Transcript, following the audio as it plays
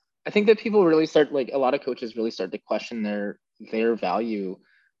I think that people really start, like, a lot of coaches really start to question their value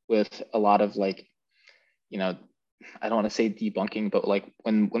with a lot of, like, you know, I don't want to say debunking, but like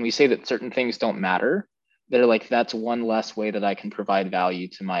when we say that certain things don't matter, they're like, that's one less way that I can provide value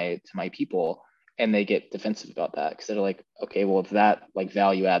to my people. And they get defensive about that because they're like, okay, well, if that like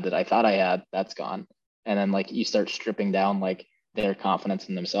value add that I thought I had, that's gone. And then like you start stripping down like their confidence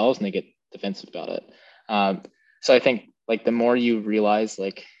in themselves and they get defensive about it. Um, so I think like the more you realize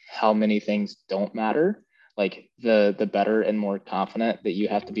like how many things don't matter, like the better and more confident that you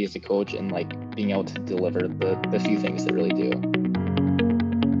have to be as a coach and like being able to deliver the few things that really do.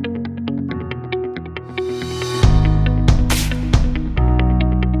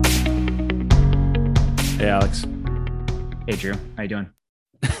 Hey, Alex. Hey Drew, how you doing?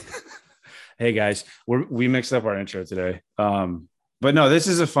 Hey, guys. We mixed up our intro today. But no, this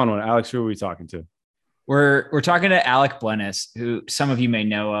is a fun one. Alex, who are we talking to? We're talking to Alec Blenis, who some of you may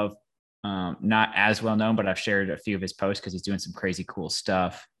know of, not as well known, but I've shared a few of his posts because he's doing some crazy cool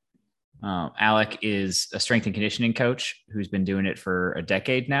stuff. Alec is a strength and conditioning coach who's been doing it for a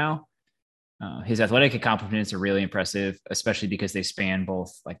decade now. His athletic accomplishments are really impressive, especially because they span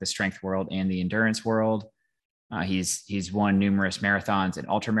both like the strength world and the endurance world. He's won numerous marathons and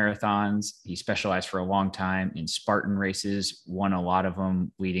ultra marathons. He specialized for a long time in Spartan races, won a lot of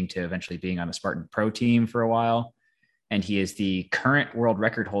them, leading to eventually being on a Spartan Pro team for a while. And he is the current world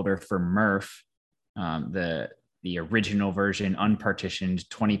record holder for Murph, the original version, unpartitioned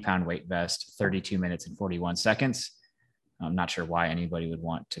 20-pound weight vest, 32 minutes and 41 seconds. I'm not sure why anybody would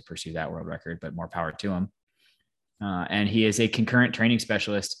want to pursue that world record, but more power to him. And he is a concurrent training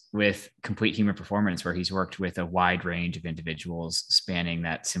specialist with Complete Human Performance, where he's worked with a wide range of individuals spanning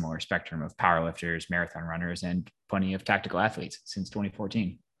that similar spectrum of powerlifters, marathon runners, and plenty of tactical athletes since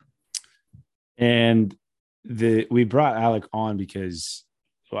 2014. And we brought Alec on because,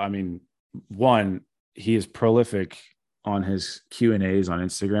 well, I mean, one, he is prolific on his Q&As on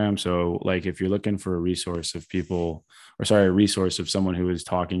Instagram. So like if you're looking for a resource of people, or sorry, a resource of someone who is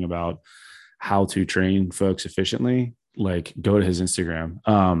talking about how to train folks efficiently, like go to his Instagram.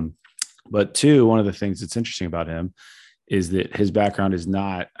 But two, one of the things that's interesting about him is that his background is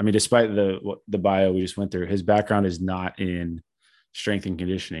not, I mean, despite the bio we just went through, his background is not in strength and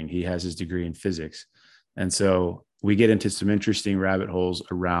conditioning. He has his degree in physics. And so we get into some interesting rabbit holes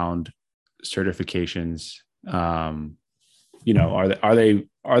around certifications. Are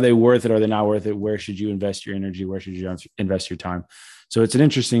they worth it? Are they not worth it? Where should you invest your energy? Where should you invest your time? So it's an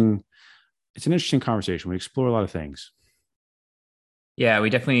interesting conversation. We explore a lot of things. Yeah,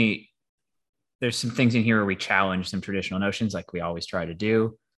 there's some things in here where we challenge some traditional notions like we always try to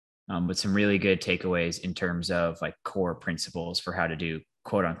do, with some really good takeaways in terms of like core principles for how to do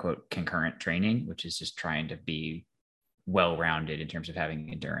quote unquote concurrent training, which is just trying to be well-rounded in terms of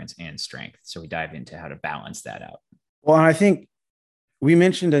having endurance and strength. So we dive into how to balance that out. Well, and I think we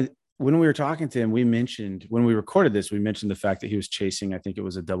mentioned when we were talking to him, when we recorded this, we mentioned the fact that he was chasing, I think it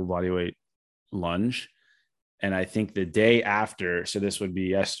was a double body weight lunge. And I think the day after, so this would be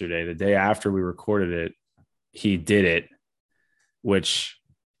yesterday, the day after we recorded it, he did it, which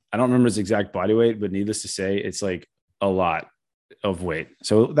I don't remember his exact body weight, but needless to say, it's like a lot of weight.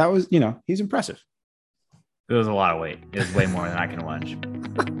 So that was, he's impressive. It was a lot of weight. It was way more than I can lunge.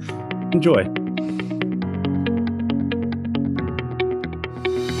 Enjoy.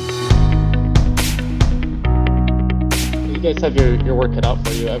 You guys have your work cut out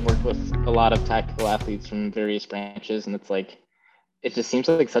for you. I've worked with a lot of tactical athletes from various branches, and it's like it just seems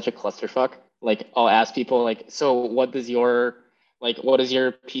like such a clusterfuck. Like I'll ask people like, so what does your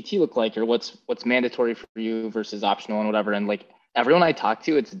PT look like, or what's mandatory for you versus optional and whatever. And like everyone I talk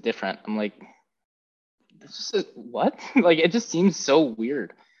to, it's different. I'm like, this is what? Like it just seems so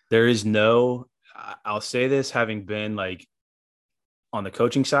weird. There is no, I'll say this having been like on the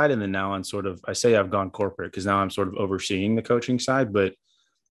coaching side, and then now on sort of, I say I've gone corporate because now I'm sort of overseeing the coaching side, but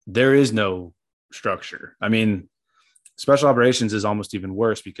there is no structure. I mean, special operations is almost even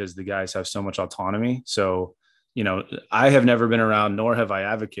worse because the guys have so much autonomy. So, I have never been around, nor have I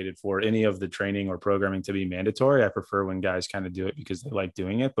advocated for any of the training or programming to be mandatory. I prefer when guys kind of do it because they like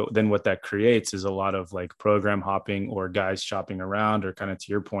doing it. But then what that creates is a lot of like program hopping or guys shopping around, or kind of to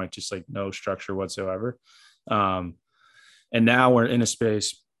your point, just like no structure whatsoever. And now we're in a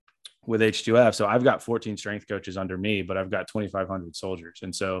space with H2F. So I've got 14 strength coaches under me, but I've got 2,500 soldiers.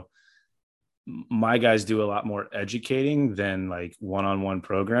 And so my guys do a lot more educating than like one-on-one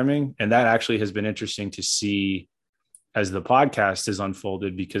programming. And that actually has been interesting to see as the podcast is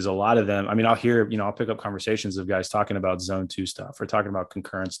unfolded, because a lot of them, I mean, I'll hear, I'll pick up conversations of guys talking about zone 2 stuff or talking about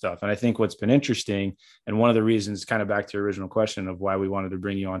concurrent stuff. And I think what's been interesting, and one of the reasons, kind of back to your original question of why we wanted to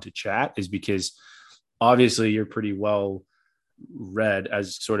bring you on to chat, is because obviously you're pretty well read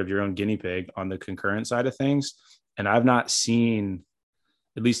as sort of your own guinea pig on the concurrent side of things. And I've not seen,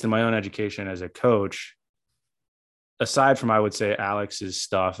 at least in my own education as a coach, aside from, I would say, Alex's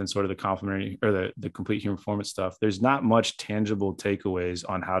stuff and sort of the complementary or the complete human performance stuff, there's not much tangible takeaways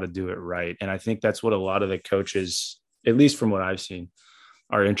on how to do it right. And I think that's what a lot of the coaches, at least from what I've seen,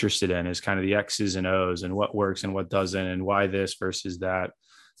 are interested in, is kind of the X's and O's and what works and what doesn't and why this versus that.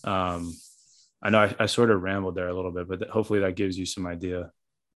 I know I sort of rambled there a little bit, but hopefully that gives you some idea.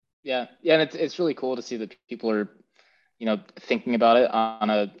 Yeah. And it's really cool to see that people are, thinking about it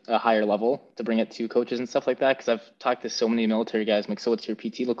on a higher level to bring it to coaches and stuff like that. Cause I've talked to so many military guys, I'm like, so what's your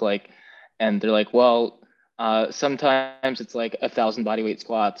PT look like? And they're like, well, sometimes it's like 1,000 bodyweight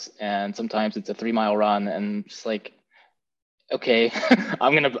squats and sometimes it's a 3-mile run. And just like, okay,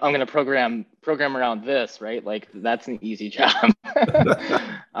 I'm going to program around this, right? Like that's an easy job.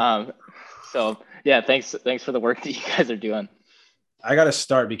 So yeah, thanks for the work that you guys are doing. I got to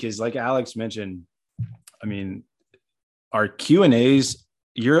start because like Alex mentioned, I mean, our Q&As,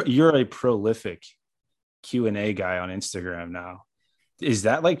 you're a prolific Q&A guy on Instagram now. Is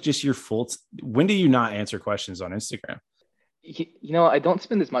that like just your when do you not answer questions on Instagram? I don't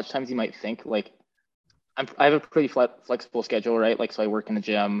spend as much time as you might think. Like I have a pretty flexible schedule, right? Like, so I work in the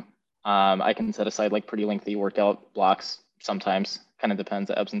gym. I can set aside like pretty lengthy workout blocks sometimes, kind of depends,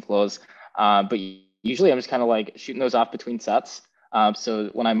 it ebbs and flows. But usually I'm just kind of like shooting those off between sets. So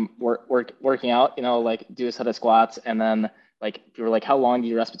when I'm working out, like do a set of squats and then like people are like, how long do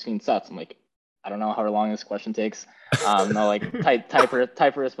you rest between sets? I'm like, I don't know how long this question takes. No, like type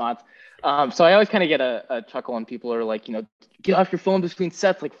a response. So I always kind of get a chuckle when people are like, get off your phone between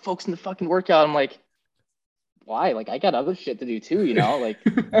sets, like focus on the fucking workout. I'm like, why? Like I got other shit to do too, like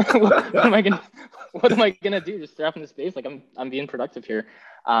what am I gonna do? Just strap into space? Like I'm being productive here.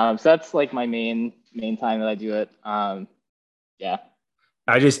 So that's like my main time that I do it. Yeah.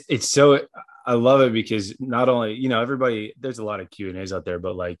 I love it because not only, everybody, there's a lot of Q&As out there,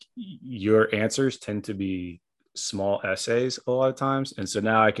 but like your answers tend to be small essays a lot of times. And so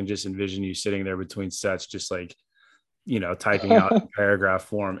now I can just envision you sitting there between sets, just like, typing out in paragraph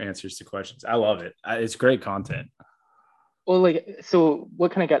form answers to questions. I love it. It's great content. Well, like, so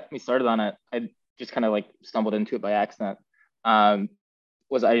what kind of got me started on it? I just kind of like stumbled into it by accident.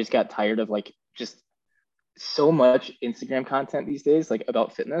 Was I just got tired of like just so much Instagram content these days, like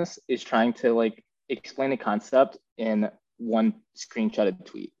about fitness, is trying to like explain a concept in one screenshotted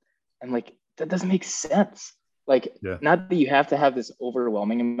tweet. And like, that doesn't make sense. Like, not that you have to have this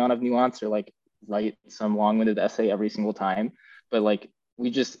overwhelming amount of nuance or like write some long-winded essay every single time, but like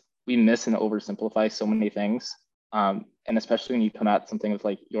we miss and oversimplify so many things. And especially when you come at something with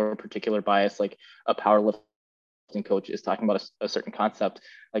like your particular bias, like a powerlifting coach is talking about a certain concept,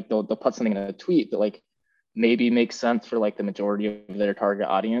 like they'll put something in a tweet that like maybe makes sense for like the majority of their target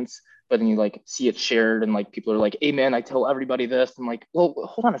audience, but then you like see it shared and like people are like, hey man, I tell everybody this. I'm like, well,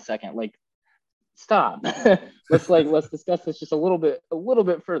 hold on a second, like stop. let's discuss this just a little bit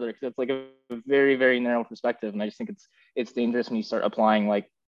further, because it's like a very, very narrow perspective. And I just think it's dangerous when you start applying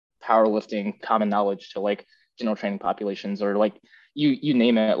like powerlifting common knowledge to like general training populations, or like you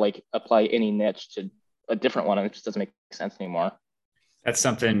name it, like apply any niche to a different one, and it just doesn't make sense anymore. That's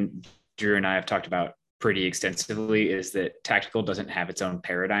something Drew and I have talked about pretty extensively, is that tactical doesn't have its own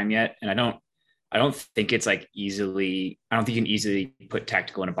paradigm yet. And I don't think it's like I don't think you can easily put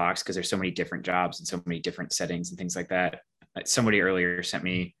tactical in a box, because there's so many different jobs and so many different settings and things like that. Somebody earlier sent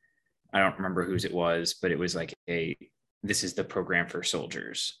me, I don't remember whose it was, but it was like this is the program for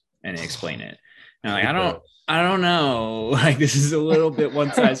soldiers, and they explain it. And I'm like, I don't know. Like, this is a little bit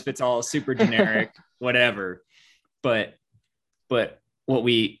one size fits all, super generic, whatever. But what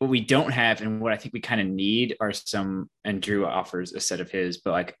we don't have, and what I think we kind of need, are some, and Drew offers a set of his,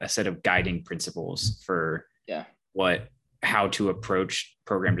 but like a set of guiding principles for how to approach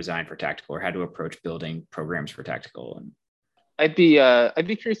program design for tactical, or how to approach building programs for tactical. And I'd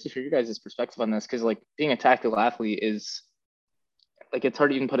be curious to hear your guys' perspective on this, because like being a tactical athlete is like, it's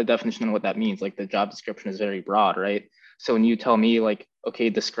hard to even put a definition on what that means. Like the job description is very broad, right? So when you tell me like, okay,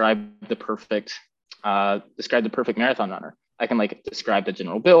 describe the perfect marathon runner, I can like describe the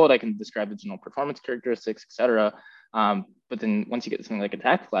general build, I can describe the general performance characteristics, etc. But then once you get to something like a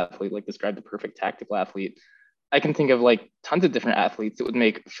tactical athlete, like describe the perfect tactical athlete, I can think of like tons of different athletes that would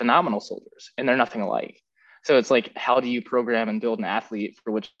make phenomenal soldiers, and they're nothing alike. So it's like, how do you program and build an athlete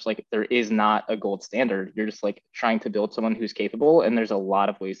for which like there is not a gold standard? You're just like trying to build someone who's capable, and there's a lot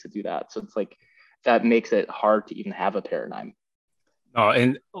of ways to do that. So it's like that makes it hard to even have a paradigm. Oh,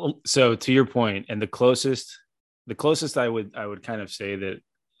 and so to your point, and the closest I would kind of say that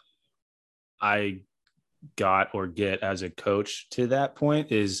I got or get as a coach to that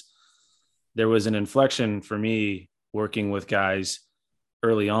point is there was an inflection for me working with guys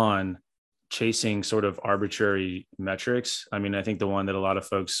early on, chasing sort of arbitrary metrics. I mean, I think the one that a lot of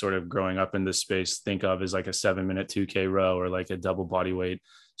folks sort of growing up in this space think of is like a 7-minute 2K row or like a double body weight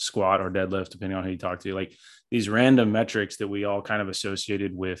squat or deadlift, depending on who you talk to. Like these random metrics that we all kind of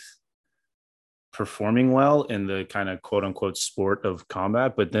associated with performing well in the kind of quote unquote sport of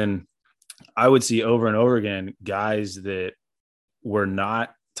combat. But then I would see over and over again guys that were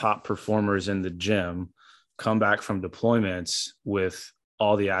not top performers in the gym come back from deployments with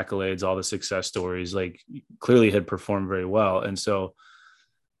all the accolades, all the success stories, like clearly had performed very well. And so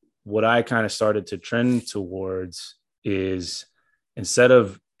what I kind of started to trend towards is instead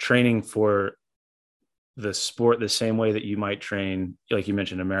of training for the sport the same way that you might train, like you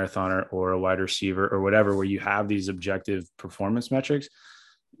mentioned, a marathoner or a wide receiver or whatever, where you have these objective performance metrics,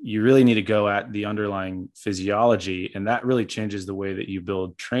 you really need to go at the underlying physiology. And that really changes the way that you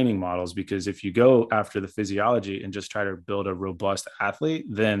build training models, because if you go after the physiology and just try to build a robust athlete,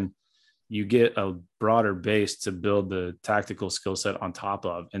 then you get a broader base to build the tactical skill set on top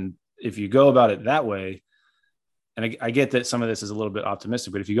of. And if you go about it that way, and I get that some of this is a little bit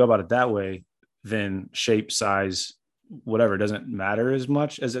optimistic, but if you go about it that way, then shape, size, whatever doesn't matter as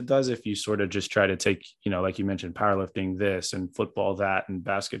much as it does if you sort of just try to take, like you mentioned, powerlifting this and football that and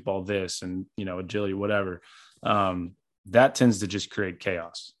basketball this and, agility, whatever. That tends to just create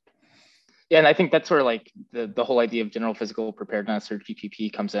chaos. Yeah, and I think that's where like the whole idea of general physical preparedness or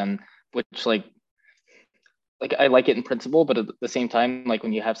GPP comes in, which like I like it in principle, but at the same time, like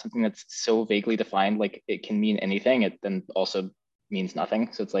when you have something that's so vaguely defined, like it can mean anything, it then also means nothing.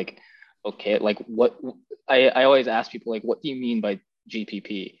 So it's like, okay, like what I always ask people, like, what do you mean by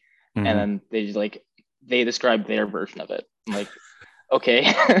GPP? Mm-hmm. And then they describe their version of it. I'm like,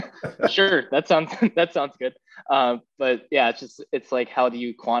 okay, sure, that sounds good. But yeah, it's like, how do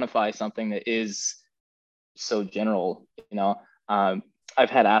you quantify something that is so general? I've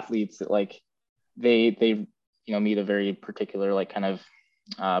had athletes that like they meet a very particular like kind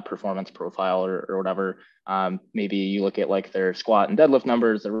of performance profile or whatever. Maybe you look at like their squat and deadlift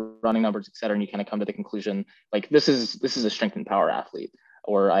numbers, their running numbers, et cetera, and you kind of come to the conclusion like this is a strength and power athlete.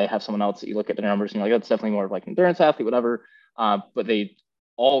 Or I have someone else that you look at the numbers and you're like, that's definitely more of like an endurance athlete, whatever. But they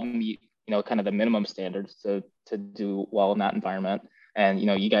all meet kind of the minimum standards to do well in that environment. And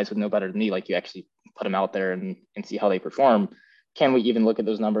you guys would know better than me. Like you actually put them out there and see how they perform. Can we even look at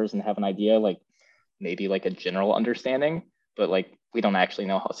those numbers and have an idea, like maybe like a general understanding, but like we don't actually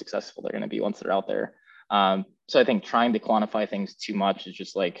know how successful they're going to be once they're out there. So I think trying to quantify things too much is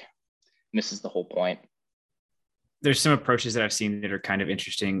just like misses the whole point. There's some approaches that I've seen that are kind of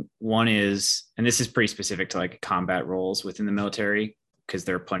interesting. One is, and this is pretty specific to like combat roles within the military, because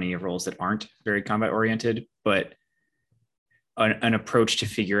there are plenty of roles that aren't very combat oriented, but an approach to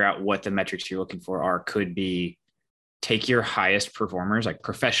figure out what the metrics you're looking for could be take your highest performers, like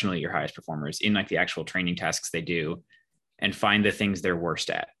professionally your highest performers in like the actual training tasks they do, and find the things they're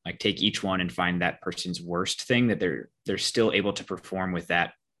worst at. Like take each one and find that person's worst thing that they're still able to perform with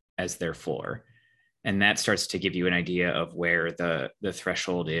that as their floor. And that starts to give you an idea of where the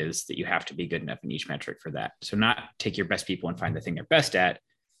threshold is that you have to be good enough in each metric for that. So not take your best people and find the thing they're best at,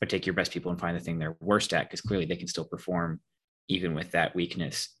 but take your best people and find the thing they're worst at, because clearly they can still perform even with that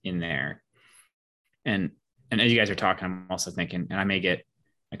weakness in there. And as you guys are talking, I'm also thinking, and I may get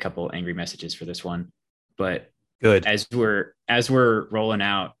a couple angry messages for this one, but good. As we're rolling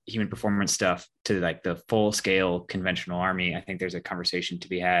out human performance stuff to like the full scale conventional army, I think there's a conversation to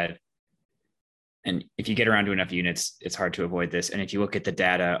be had. And if you get around to enough units, it's hard to avoid this. And if you look at the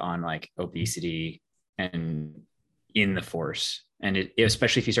data on like obesity and in the force, and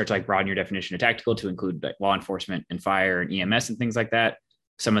especially if you start to like broaden your definition of tactical to include like law enforcement and fire and EMS and things like that,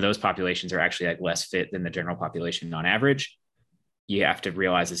 some of those populations are actually like less fit than the general population on average. You have to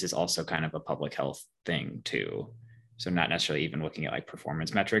realize this is also kind of a public health thing too. So not necessarily even looking at like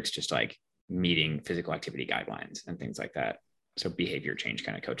performance metrics, just like meeting physical activity guidelines and things like that. So behavior change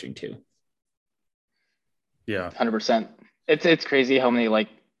kind of coaching too. Yeah. 100%. It's crazy how many like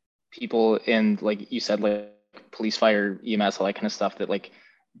people in, like you said, like police, fire, EMS, all that kind of stuff that like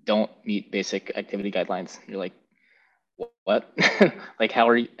don't meet basic activity guidelines. You're like, what? Like, how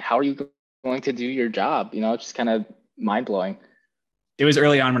are you going to do your job? It's just kind of mind blowing. it was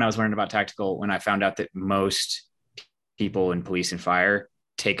early on when I was learning about tactical, when I found out that most people in police and fire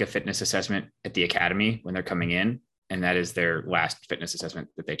take a fitness assessment at the academy when they're coming in. And that is their last fitness assessment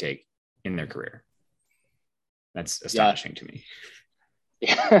that they take in their career. That's astonishing to me.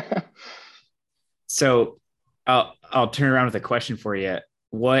 Yeah. So I'll turn around with a question for you.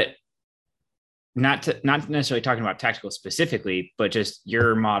 Not necessarily talking about tactical specifically, but just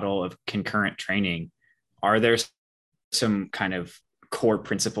your model of concurrent training. Are there some kind of core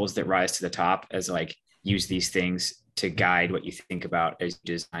principles that rise to the top as like use these things to guide what you think about as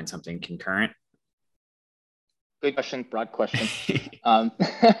you design something concurrent? Good question, broad question.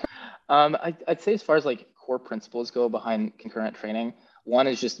 I'd say as far as like core principles go behind concurrent training, one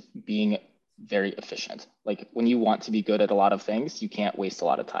is just being very efficient. Like when you want to be good at a lot of things, you can't waste a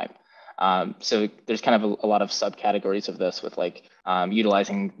lot of time. So there's kind of a lot of subcategories of this with like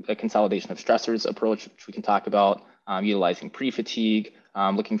utilizing a consolidation of stressors approach, which we can talk about, utilizing pre-fatigue,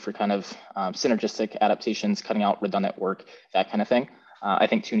 looking for kind of synergistic adaptations, cutting out redundant work, that kind of thing. I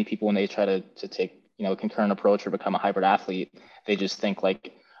think too many people, when they try to take a concurrent approach or become a hybrid athlete, they just think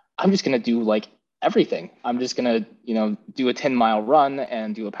like, I'm just going to do like everything. I'm just going to, do a 10-mile run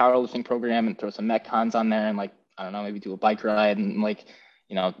and do a powerlifting program and throw some Metcons on there and like, I don't know, maybe do a bike ride and like,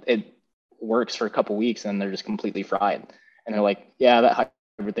 it works for a couple weeks and they're just completely fried. And they're like, yeah, that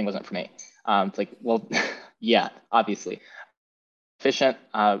hybrid thing wasn't for me. It's like, well, yeah, obviously. Efficient,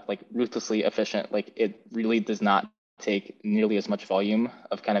 like ruthlessly efficient. Like it really does not take nearly as much volume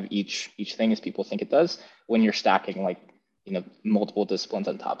of kind of each thing as people think it does when you're stacking like, multiple disciplines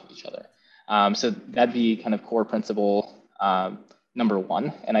on top of each other. So that'd be kind of core principle number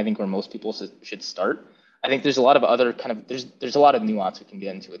one. And I think where most people should start. I think there's a lot of other kind of, there's a lot of nuance we can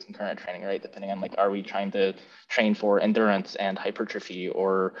get into with concurrent training, right? Depending on like, are we trying to train for endurance and hypertrophy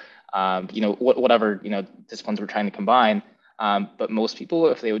or, whatever, disciplines we're trying to combine. But most people,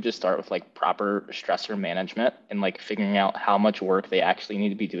 if they would just start with like proper stressor management and like figuring out how much work they actually need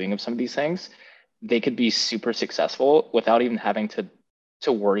to be doing of some of these things, they could be super successful without even having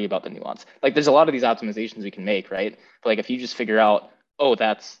to worry about the nuance. Like there's a lot of these optimizations we can make, right? But like if you just figure out, oh,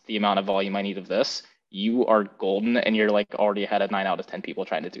 that's the amount of volume I need of this, you are golden and you're like already ahead of 9 out of 10 people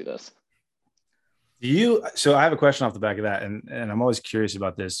trying to do this. So I have a question off the back of that. And I'm always curious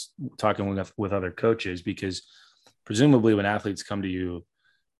about this, talking with other coaches, because presumably when athletes come to you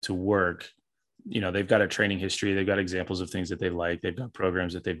to work, they've got a training history, they've got examples of things that they like, they've got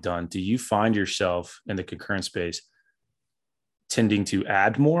programs that they've done. Do you find yourself in the concurrent space tending to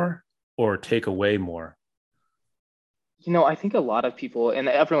add more or take away more? I think a lot of people, and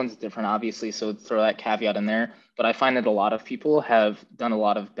everyone's different, obviously, so throw that caveat in there, but I find that a lot of people have done a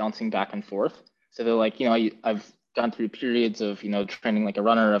lot of bouncing back and forth. So they're like, I've gone through periods of, training like a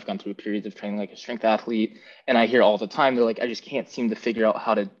runner, I've gone through periods of training like a strength athlete, and I hear all the time, they're like, I just can't seem to figure out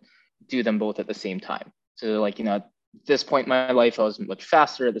how to do them both at the same time. So they're like, at this point in my life, I was much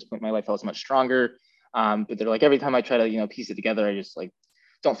faster. At this point in my life, I was much stronger. But they're like, every time I try to, piece it together, I just like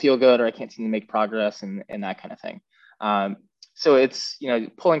don't feel good or I can't seem to make progress and that kind of thing. So it's,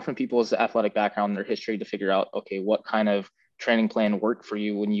 pulling from people's athletic background and their history to figure out, okay, what kind of training plan worked for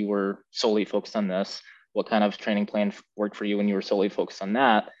you when you were solely focused on this? What kind of training plan worked for you when you were solely focused on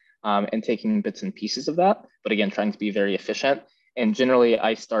that? And taking bits and pieces of that, but again, trying to be very efficient. And generally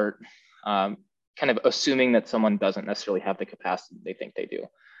I start kind of assuming that someone doesn't necessarily have the capacity they think they do.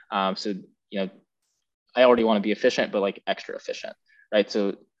 So, I already want to be efficient, but like extra efficient, right?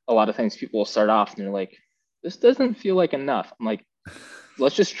 So a lot of times people will start off and they're like, this doesn't feel like enough. I'm like,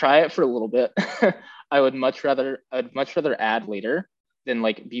 let's just try it for a little bit. I'd much rather add later than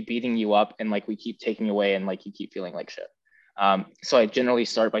like be beating you up and like we keep taking away and like you keep feeling like shit. So I generally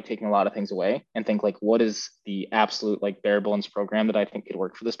start by taking a lot of things away and think like, what is the absolute like bare bones program that I think could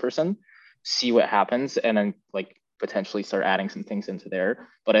work for this person? See what happens, and then like potentially start adding some things into there.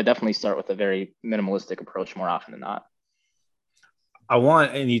 But I definitely start with a very minimalistic approach more often than not.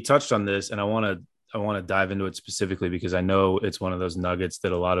 And you touched on this, and I want to dive into it specifically because I know it's one of those nuggets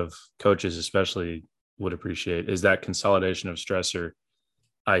that a lot of coaches especially would appreciate, is that consolidation of stressor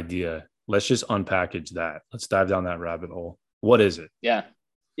idea. Let's just unpackage that. Let's dive down that rabbit hole. What is it? Yeah.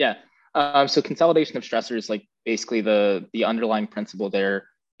 So consolidation of stressors, like basically the underlying principle there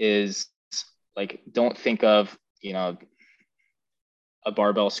is like, don't think of, a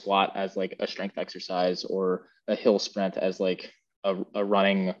barbell squat as like a strength exercise or a hill sprint as like a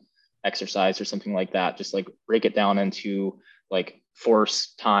running exercise or something like that. Just like break it down into like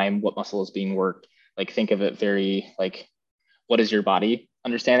force, time, what muscle is being worked. Like think of it very like, what is your body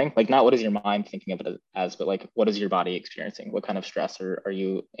understanding? Like not what is your mind thinking of it as, but like what is your body experiencing? What kind of stress are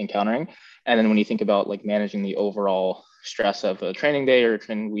you encountering? And then when you think about like managing the overall stress of a training day or a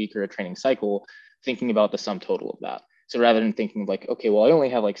training week or a training cycle, thinking about the sum total of that. So rather than thinking like, okay, well, I only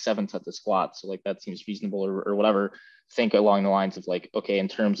have like 7 sets of squats, so like that seems reasonable or whatever, think along the lines of like, okay, in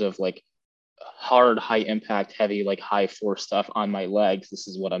terms of like hard, high impact, heavy, like high force stuff on my legs, this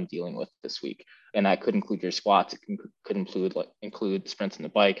is what I'm dealing with this week. And that could include your squats. It could include sprints on the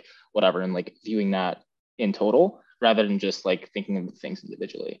bike, whatever. And like viewing that in total rather than just like thinking of things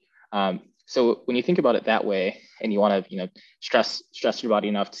individually. So when you think about it that way, and you want to, stress your body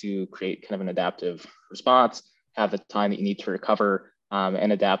enough to create kind of an adaptive response, have the time that you need to recover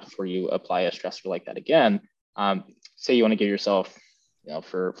and adapt before you apply a stressor like that again. Say you want to give yourself,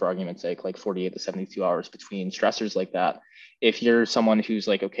 for argument's sake, like 48 to 72 hours between stressors like that. If you're someone who's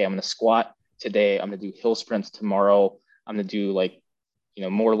like, okay, I'm going to squat today, I'm going to do hill sprints tomorrow, I'm going to do like,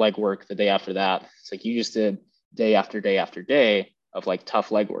 more leg work the day after that. It's like you just did day after day after day of like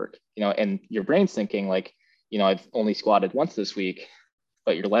tough leg work, and your brain's thinking like, I've only squatted once this week,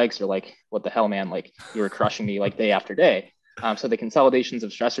 but your legs are like, what the hell, man? Like you were crushing me like day after day. So the consolidations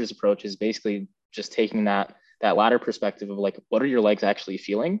of stressors approach is basically just taking that latter perspective of like, what are your legs actually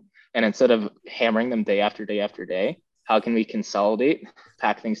feeling? And instead of hammering them day after day after day, how can we consolidate,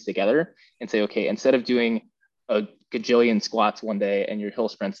 pack things together and say, okay, instead of doing a gajillion squats one day and your hill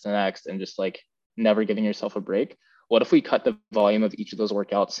sprints the next and just like never giving yourself a break, what if we cut the volume of each of those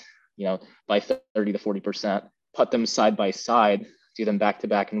workouts, by 30 to 40%, put them side by side, do them back to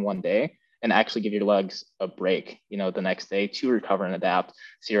back in one day, and actually give your legs a break, the next day to recover and adapt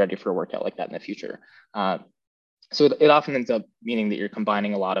so you're ready for a workout like that in the future. So it often ends up meaning that you're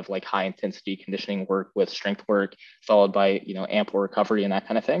combining a lot of like high intensity conditioning work with strength work, followed by, ample recovery and that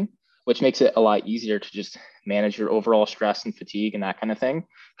kind of thing, which makes it a lot easier to just manage your overall stress and fatigue and that kind of thing,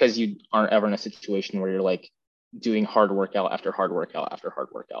 because you aren't ever in a situation where you're like doing hard workout after hard workout after hard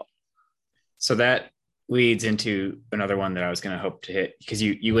workout. So that leads into another one that I was going to hope to hit, because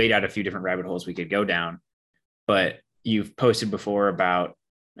you laid out a few different rabbit holes we could go down, but you've posted before about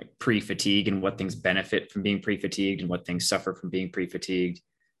like pre-fatigue and what things benefit from being pre-fatigued and what things suffer from being pre-fatigued.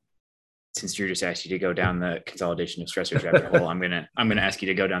 Since Drew just asked you to go down the consolidation of stressors rabbit hole, I'm gonna ask you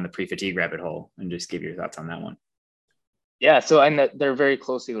to go down the pre-fatigue rabbit hole and just give your thoughts on that one. Yeah, so and they're very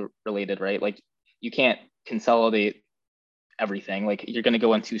closely related, right? Like you can't consolidate everything. Like you're going to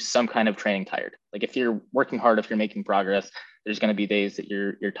go into some kind of training tired. Like if you're working hard, if you're making progress, there's going to be days that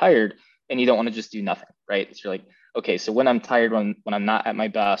you're tired and you don't want to just do nothing, right? So you're like, okay, so when I'm tired, when I'm not at my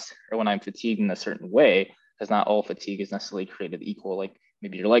best, or when I'm fatigued in a certain way, because not all fatigue is necessarily created equal. Like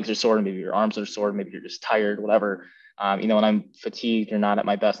maybe your legs are sore, maybe your arms are sore, maybe you're just tired, whatever. When I'm fatigued or not at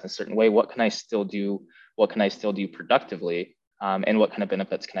my best in a certain way, what can I still do? What can I still do productively? And what kind of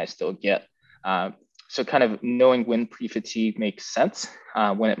benefits can I still get? So kind of knowing when pre-fatigue makes sense,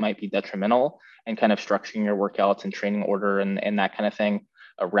 when it might be detrimental, and kind of structuring your workouts and training order and that kind of thing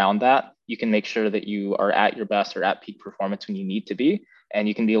around that, you can make sure that you are at your best or at peak performance when you need to be, and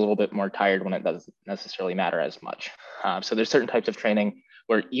you can be a little bit more tired when it doesn't necessarily matter as much. So there's certain types of training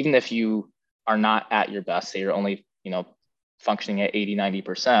where even if you are not at your best, say you're only, functioning at 80,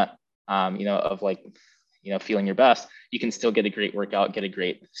 90%, of like, feeling your best, you can still get a great workout, get a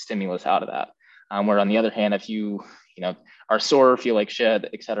great stimulus out of that. Where on the other hand, if you, are sore, feel like shit,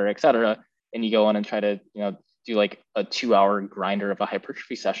 et cetera, and you go in and try to, do like a 2-hour grinder of a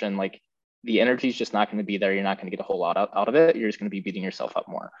hypertrophy session, like the energy is just not going to be there. You're not going to get a whole lot out of it. You're just going to be beating yourself up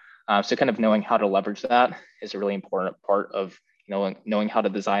more. So kind of knowing how to leverage that is a really important part of, knowing how to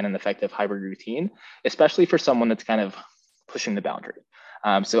design an effective hybrid routine, especially for someone that's kind of pushing the boundary.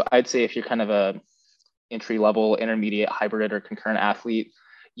 So I'd say if you're kind of a entry-level, intermediate, hybrid, or concurrent athlete,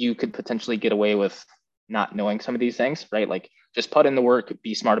 you could potentially get away with not knowing some of these things, right? Like just put in the work,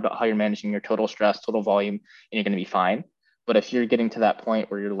 be smart about how you're managing your total stress, total volume, and you're going to be fine. But if you're getting to that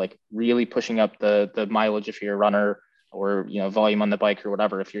point where you're like really pushing up the mileage if you're a runner, or volume on the bike or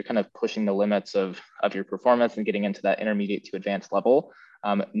whatever, if you're kind of pushing the limits of your performance and getting into that intermediate to advanced level,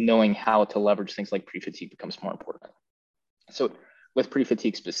 knowing how to leverage things like pre-fatigue becomes more important. So with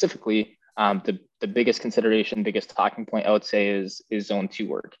pre-fatigue specifically, the biggest consideration, biggest talking point I would say is zone 2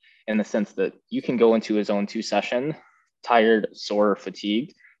 work, in the sense that you can go into a zone 2 session tired, sore,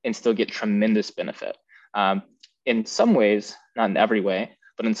 fatigued, and still get tremendous benefit. In some ways, not in every way,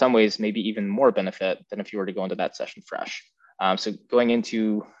 but in some ways, maybe even more benefit than if you were to go into that session fresh. So going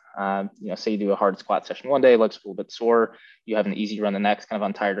into, say you do a hard squat session one day, legs a little bit sore, you have an easy run the next, kind of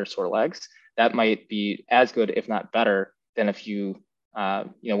on tired or sore legs, that might be as good, if not better, than if you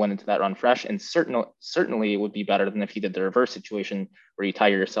went into that run fresh. And certainly it would be better than if you did the reverse situation where you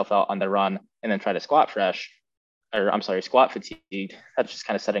tire yourself out on the run and then try to squat fatigued. That's just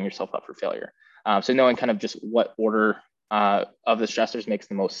kind of setting yourself up for failure. So knowing kind of just what order of the stressors makes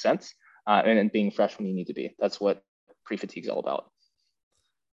the most sense, and then being fresh when you need to be. That's what pre-fatigue is all about.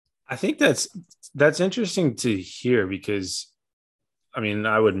 I think that's interesting to hear, because I mean,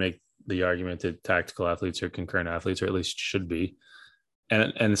 I would make the argument that tactical athletes are concurrent athletes, or at least should be.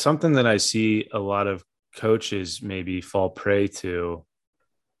 And something that I see a lot of coaches maybe fall prey to,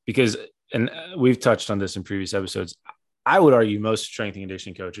 because, and we've touched on this in previous episodes, I would argue most strength and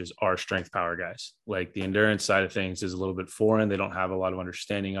conditioning coaches are strength power guys. Like the endurance side of things is a little bit foreign. They don't have a lot of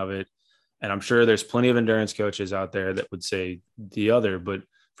understanding of it. And I'm sure there's plenty of endurance coaches out there that would say the other, but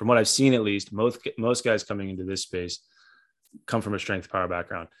from what I've seen, at least most guys coming into this space come from a strength power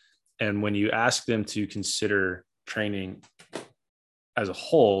background. And when you ask them to consider training as a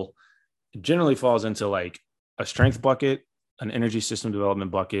whole, it generally falls into like a strength bucket, an energy system development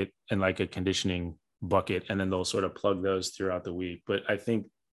bucket, and like a conditioning bucket. And then they'll sort of plug those throughout the week. But I think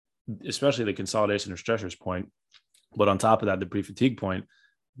especially the consolidation of stressors point, but on top of that, the pre-fatigue point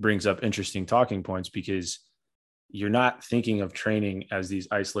brings up interesting talking points, because you're not thinking of training as these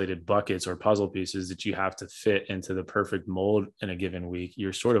isolated buckets or puzzle pieces that you have to fit into the perfect mold in a given week.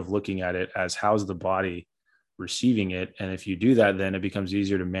 You're sort of looking at it as how's the body receiving it. And if you do that, then it becomes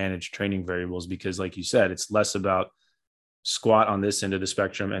easier to manage training variables, because like you said, it's less about squat on this end of the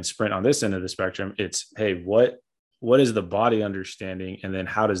spectrum and sprint on this end of the spectrum. It's, hey, what is the body understanding? And then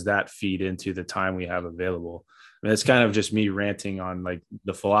how does that feed into the time we have available? I mean, it's kind of just me ranting on like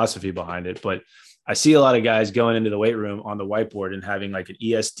the philosophy behind it, but I see a lot of guys going into the weight room on the whiteboard and having like an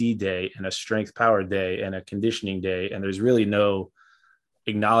ESD day and a strength power day and a conditioning day. And there's really no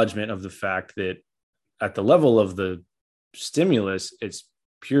acknowledgement of the fact that at the level of the stimulus, it's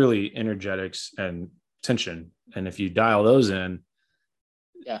purely energetics and tension. And if you dial those in,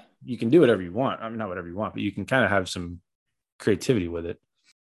 you can do whatever you want. I mean, not whatever you want, but you can kind of have some creativity with it.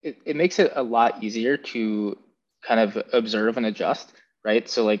 It makes it a lot easier to kind of observe and adjust, right?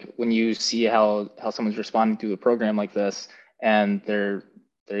 So like when you see how someone's responding to a program like this, and they're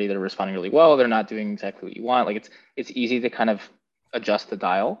either responding really well, they're not doing exactly what you want. Like it's easy to kind of adjust the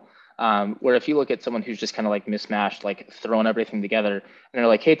dial. Where if you look at someone who's just kind of like mismatched, like throwing everything together, and they're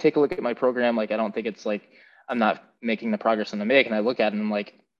like, hey, take a look at my program. Like, I don't think it's like, I'm not making the progress I'm gonna make. And I look at it and I'm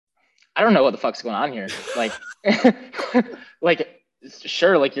like, I don't know what the fuck's going on here. Like, like,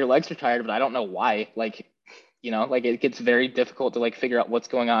 sure, like your legs are tired, but I don't know why. Like, like it gets very difficult to like figure out what's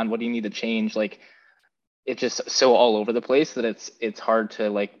going on. What do you need to change? Like, it's just so all over the place that it's hard to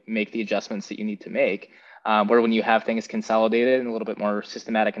like make the adjustments that you need to make. Where when you have things consolidated and a little bit more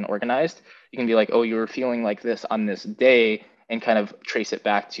systematic and organized, you can be like, oh, you were feeling like this on this day, and kind of trace it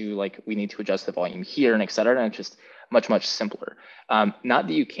back to like, we need to adjust the volume here and et cetera. And it's just much simpler. Not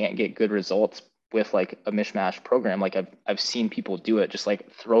that you can't get good results with like a mishmash program. Like I've seen people do it, just like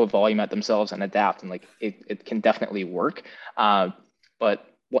throw a volume at themselves and adapt, and like it can definitely work. But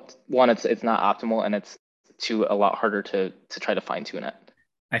it's not optimal, and it's a lot harder to try to fine tune it.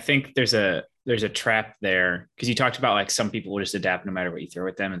 I think there's a trap there, because you talked about like some people will just adapt no matter what you throw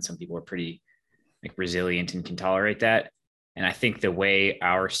at them, and some people are pretty like resilient and can tolerate that. And I think the way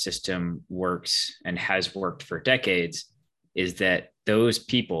our system works and has worked for decades is that those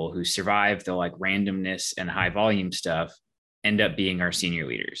people who survive the like randomness and high volume stuff end up being our senior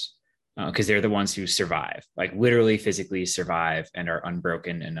leaders, because they're the ones who survive, like literally physically survive, and are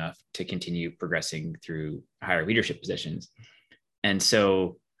unbroken enough to continue progressing through higher leadership positions. And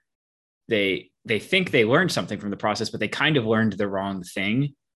so they think they learned something from the process, but they kind of learned the wrong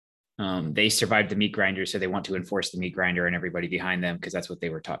thing. They survived the meat grinder, so they want to enforce the meat grinder and everybody behind them, because that's what they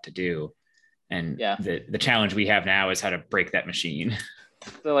were taught to do. And the challenge we have now is how to break that machine.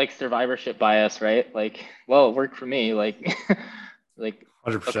 So like survivorship bias, right? Like, well, it worked for me. Like, like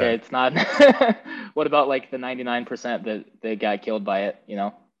 100%. Okay, it's not. What about like the 99% that got killed by it?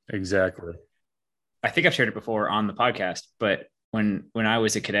 Exactly. I think I've shared it before on the podcast, but when I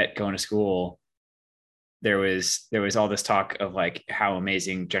was a cadet going to school, there was all this talk of like how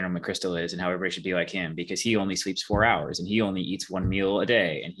amazing General McChrystal is and how everybody should be like him, because he only sleeps 4 hours and he only eats one meal a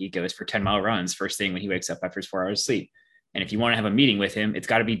day, and he goes for 10-mile runs first thing when he wakes up after his 4 hours of sleep. And if you want to have a meeting with him, it's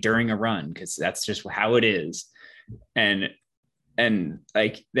got to be during a run, because that's just how it is. And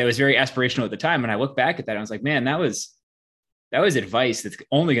like that was very aspirational at the time. And I look back at that, I was like, man, that was advice that's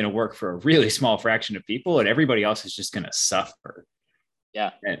only going to work for a really small fraction of people, and everybody else is just going to suffer. Yeah.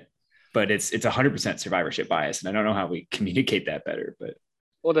 But it's 100% survivorship bias. And I don't know how we communicate that better, but.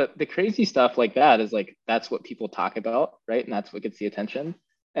 Well, the crazy stuff like that is like, that's what people talk about, right? And that's what gets the attention.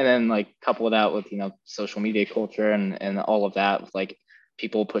 And then like couple that with, social media culture and all of that, with like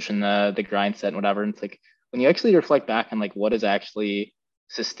people pushing the grind set and whatever. And it's like, when you actually reflect back on like what is actually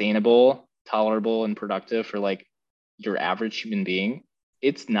sustainable, tolerable, and productive for like your average human being,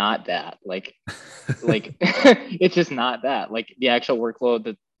 it's not that. Like it's just not that. Like the actual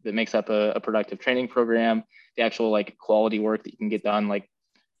workload that makes up a productive training program, the actual like quality work that you can get done, like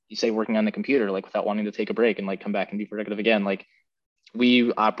you say working on the computer, like without wanting to take a break and like come back and be productive again. Like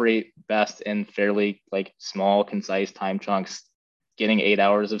we operate best in fairly like small, concise time chunks, getting 8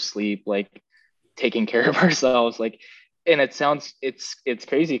 hours of sleep, like taking care of ourselves. Like, and it sounds, it's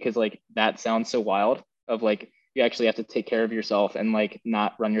crazy because like that sounds so wild of like, you actually have to take care of yourself and like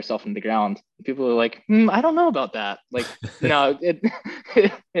not run yourself into the ground. People are like, I don't know about that. Like, no,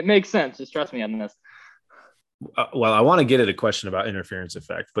 it makes sense. Just trust me on this. Well, I want to get at a question about interference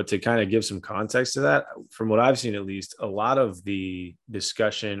effect, but to kind of give some context to that, from what I've seen, at least, a lot of the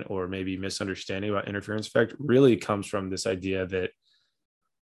discussion or maybe misunderstanding about interference effect really comes from this idea that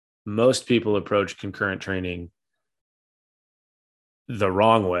most people approach concurrent training the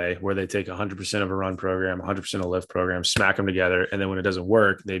wrong way, where they take 100% of a run program, 100% of a lift program, smack them together, and then when it doesn't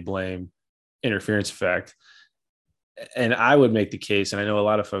work, they blame interference effect. And I would make the case, and I know a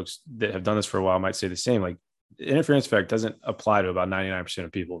lot of folks that have done this for a while might say the same, like interference effect doesn't apply to about 99%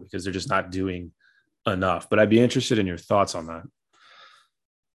 of people because they're just not doing enough. But I'd be interested in your thoughts on that.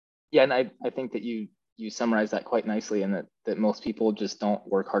 Yeah, and I think that you summarized that quite nicely, and that most people just don't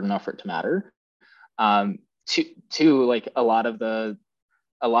work hard enough for it to matter. To like a lot of the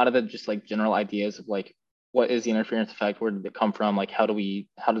just like general ideas of like what is the interference effect, where did it come from, like how did we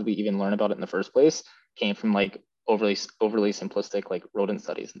even learn about it in the first place, came from like overly simplistic like rodent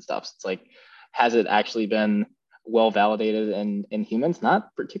studies and stuff. So it's like, has it actually been well validated in humans?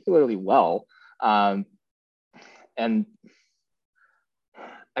 Not particularly well. And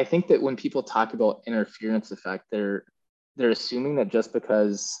I think that when people talk about interference effect, they're assuming that just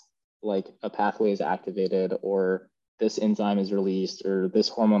because like a pathway is activated or this enzyme is released or this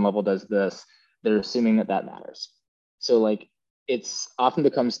hormone level does this, they're assuming that matters. So like it's often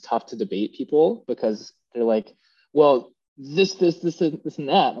becomes tough to debate people because they're like, well, this and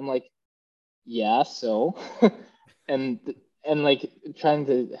that. I'm like, yeah, so and like trying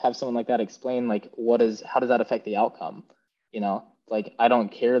to have someone like that explain like how does that affect the outcome? Like I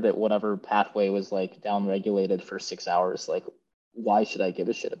don't care that whatever pathway was like down regulated for 6 hours. Like, why should I give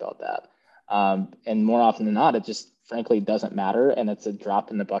a shit about that? And more often than not, it just frankly doesn't matter, and it's a drop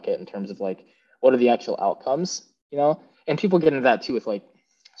in the bucket in terms of like what are the actual outcomes, And people get into that too with like,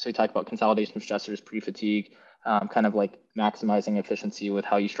 so we talk about consolidation of stressors, pre-fatigue, kind of like maximizing efficiency with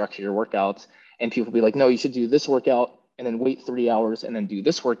how you structure your workouts. And people be like, no, you should do this workout and then wait 3 hours and then do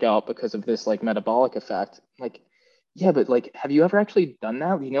this workout because of this like metabolic effect. Like, yeah, but like, have you ever actually done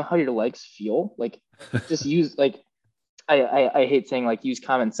that? Do you know how your legs feel? Like, just use like, I hate saying like use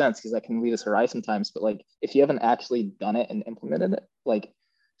common sense because that can lead us awry sometimes. But like, if you haven't actually done it and implemented it, like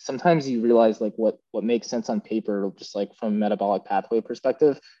sometimes you realize like what makes sense on paper, just like from a metabolic pathway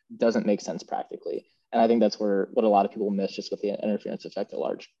perspective, doesn't make sense practically. And I think that's what a lot of people miss just with the interference effect at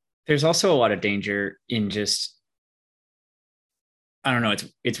large. There's also a lot of danger in just, I don't know.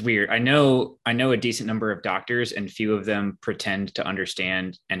 It's weird. I know a decent number of doctors, and few of them pretend to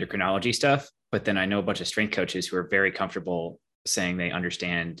understand endocrinology stuff. But then I know a bunch of strength coaches who are very comfortable saying they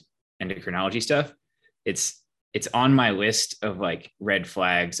understand endocrinology stuff. It's on my list of like red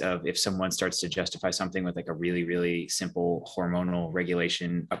flags of if someone starts to justify something with like a really, really simple hormonal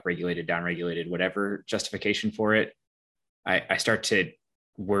regulation, upregulated, downregulated, whatever justification for it. I start to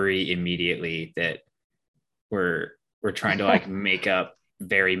worry immediately that we're trying to like make up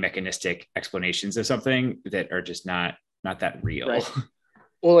very mechanistic explanations of something that are just not that real. Right.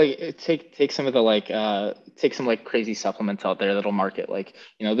 Well, like take some of the like take some like crazy supplements out there that'll market like,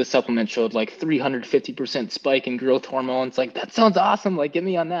 this supplement showed like 350% spike in growth hormone. It's like, that sounds awesome. Like, get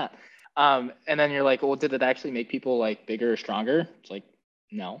me on that. And then you're like, well, did it actually make people like bigger or stronger? It's like,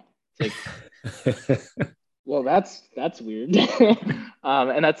 no. It's like, well, that's weird.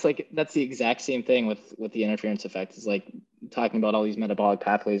 And that's the exact same thing with the interference effect. Is like talking about all these metabolic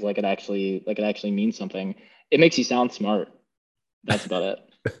pathways like it actually means something. It makes you sound smart. That's about it.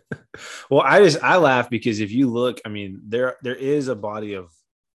 Well, I laugh because if you look, I mean, there is a body of,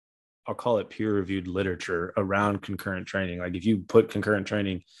 I'll call it peer-reviewed literature around concurrent training. Like if you put concurrent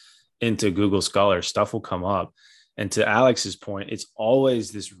training into Google Scholar, stuff will come up. And to Alex's point, it's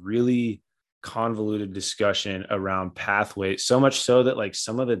always this really convoluted discussion around pathways, so much so that like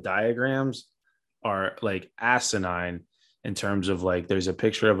some of the diagrams are like asinine in terms of like there's a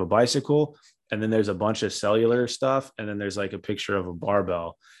picture of a bicycle and then there's a bunch of cellular stuff and then there's like a picture of a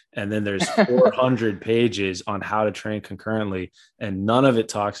barbell and then there's 400 pages on how to train concurrently, and none of it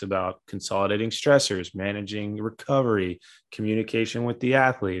talks about consolidating stressors, managing recovery, communication with the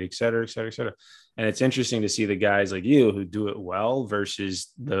athlete, et cetera, et cetera, et cetera. And it's interesting to see the guys like you who do it well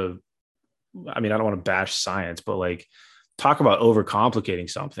versus I don't want to bash science, but like talk about overcomplicating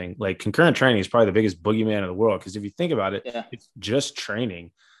something. Like concurrent training is probably the biggest boogeyman in the world. Because if you think about it, Yeah. it's just training,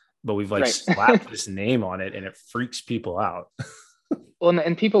 but we've like Right. slapped this name on it and it freaks people out. Well,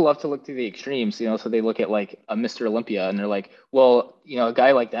 and people love to look to the extremes, so they look at like a Mr. Olympia and they're like, well, a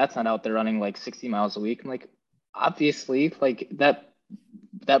guy like that's not out there running like 60 miles a week. I'm like, obviously, like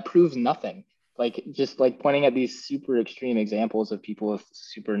that proves nothing. Like just like pointing at these super extreme examples of people with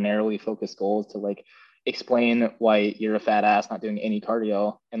super narrowly focused goals to like explain why you're a fat ass not doing any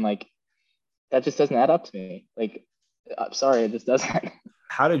cardio, and like that just doesn't add up to me. Like, I'm sorry, it just doesn't.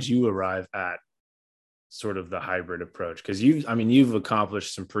 How did you arrive at sort of the hybrid approach? Because you've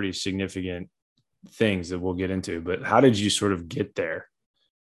accomplished some pretty significant things that we'll get into, but how did you sort of get there?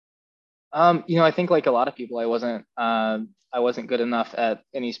 I think like a lot of people, I wasn't good enough at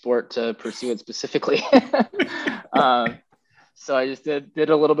any sport to pursue it specifically. So I just did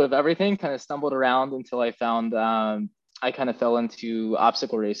a little bit of everything, kind of stumbled around until I found I kind of fell into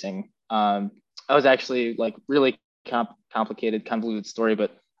obstacle racing. I was actually like really complicated, convoluted story,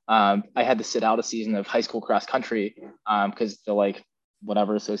 but I had to sit out a season of high school cross country because the like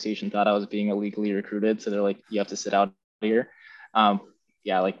whatever association thought I was being illegally recruited. So they're like, you have to sit out here.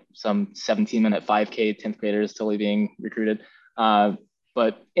 Yeah, like some 17-minute 5K 10th graders totally being recruited.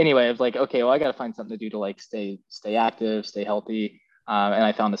 But anyway, I was like, okay, well, I got to find something to do to like stay active, stay healthy. And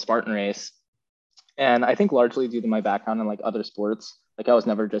I found the Spartan race. And I think largely due to my background in like other sports, like I was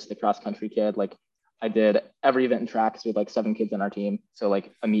never just a cross country kid. Like I did every event in track because we had like 7 kids on our team. So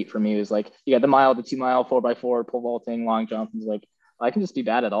like a meet for me was like, you got the mile, the 2 mile, 4x4, pole vaulting, long jump. And like, well, I can just be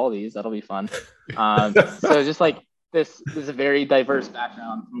bad at all these. That'll be fun. So just like this is a very diverse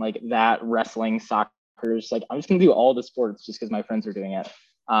background from like that, wrestling, soccer. Just like I'm just gonna do all the sports just because my friends are doing it.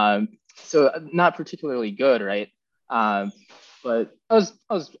 So not particularly good, right? But I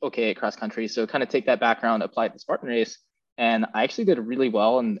was okay at cross country. So kind of take that background, apply it to Spartan race, and I actually did really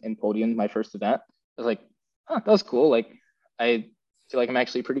well in podium my first event. I was like, that was cool. Like I feel like I'm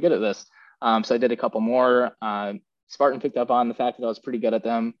actually pretty good at this. So I did a couple more. Spartan picked up on the fact that I was pretty good at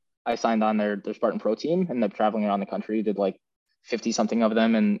them. I signed on their Spartan Pro team, ended up traveling around the country, did like 50 something of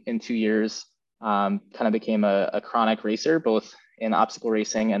them in 2 years. Kind of became a chronic racer, both in obstacle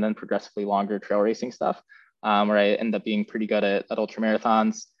racing and then progressively longer trail racing stuff, where I ended up being pretty good at ultra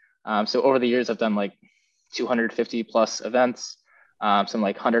marathons. So over the years, I've done like 250 plus events, some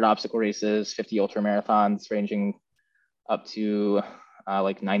like 100 obstacle races, 50 ultra marathons, ranging up to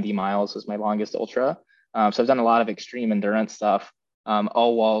like 90 miles was my longest ultra. So I've done a lot of extreme endurance stuff,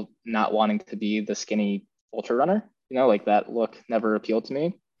 all while not wanting to be the skinny ultra runner. Like that look never appealed to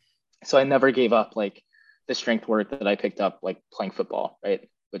me. So I never gave up like the strength work that I picked up like playing football, right?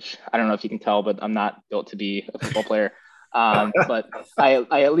 Which I don't know if you can tell, but I'm not built to be a football player. But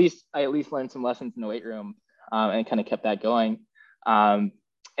I at least learned some lessons in the weight room and kind of kept that going, and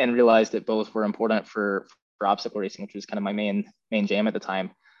realized that both were important for obstacle racing, which was kind of my main jam at the time.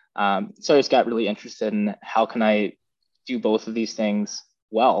 So I just got really interested in how can I do both of these things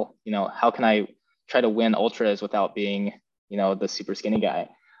well. How can I try to win ultras without being the super skinny guy.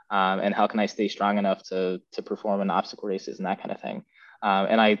 And how can I stay strong enough to perform in obstacle races and that kind of thing.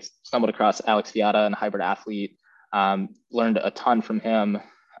 And I stumbled across Alex Viada, and Hybrid Athlete, learned a ton from him,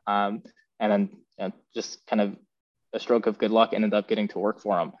 and then just kind of a stroke of good luck ended up getting to work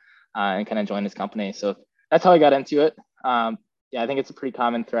for him and kind of join his company. So that's how I got into it. Yeah, I think it's a pretty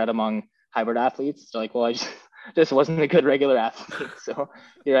common thread among hybrid athletes. It's like, well, I just wasn't a good regular athlete, so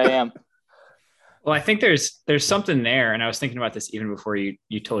here I am. Well, I think there's something there, and I was thinking about this even before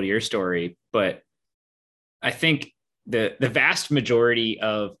you told your story. But I think the vast majority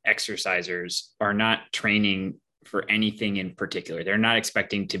of exercisers are not training for anything in particular. They're not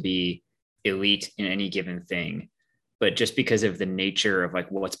expecting to be elite in any given thing, but just because of the nature of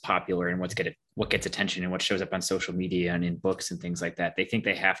like what's popular and what gets attention and what shows up on social media and in books and things like that, they think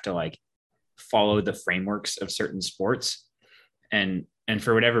they have to like follow the frameworks of certain sports. And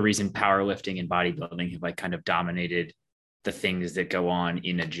for whatever reason, powerlifting and bodybuilding have like kind of dominated the things that go on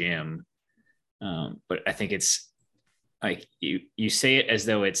in a gym. But I think it's like you say it as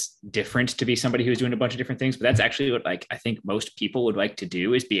though it's different to be somebody who's doing a bunch of different things, but that's actually what like I think most people would like to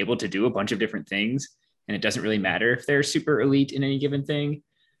do, is be able to do a bunch of different things. And it doesn't really matter if they're super elite in any given thing.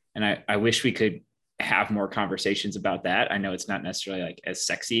 And I wish we could have more conversations about that. I know it's not necessarily like as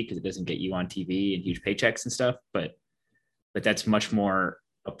sexy because it doesn't get you on TV and huge paychecks and stuff, but that's much more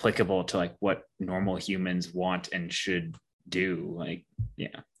applicable to like what normal humans want and should do. Like,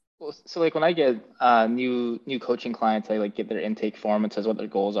 yeah. Well, so like when I get new coaching clients, I like get their intake form. It says what their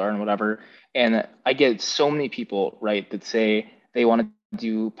goals are and whatever. And I get so many people, right, that say they want to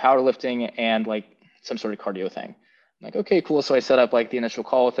do powerlifting and like some sort of cardio thing. I'm like, okay, cool. So I set up like the initial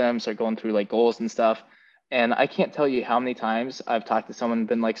call with them, start going through like goals and stuff. And I can't tell you how many times I've talked to someone and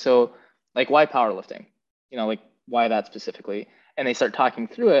been like, so like why powerlifting? Like why that specifically? And they start talking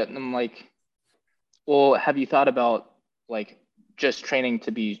through it, and I'm like, well, have you thought about like just training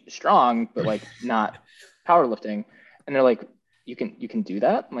to be strong, but like not powerlifting? And they're like, you can do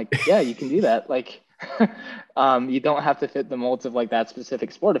that? I'm like, yeah, you can do that. Like, you don't have to fit the molds of like that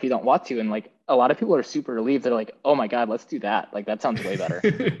specific sport if you don't want to. And like a lot of people are super relieved. They're like, oh my God, let's do that. Like that sounds way better.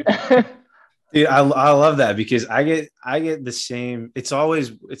 Dude, I love that because I get the same. It's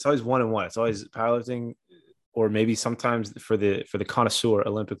always 1-on-1. It's always powerlifting, or maybe sometimes for the connoisseur,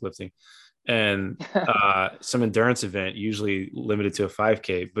 Olympic lifting, and some endurance event, usually limited to a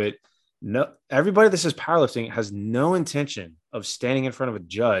 5K. But no, everybody that says powerlifting has no intention of standing in front of a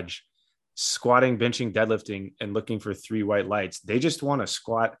judge, squatting, benching, deadlifting, and looking for 3 white lights. They just want to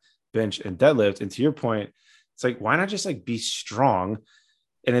squat, bench, and deadlift. And to your point, it's like, why not just like be strong?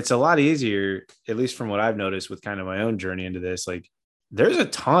 And it's a lot easier, at least from what I've noticed with kind of my own journey into this. Like, there's a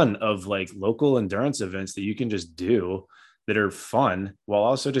ton of like local endurance events that you can just do that are fun while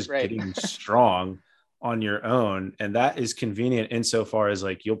also just Right. getting strong on your own. And that is convenient insofar as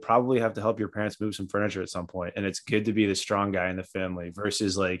like you'll probably have to help your parents move some furniture at some point, and it's good to be the strong guy in the family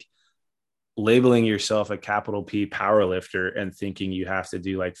versus like labeling yourself a capital P power lifter and thinking you have to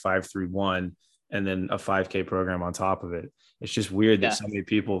do like 5-3-1 and then a 5K program on top of it. It's just weird that Yeah. so many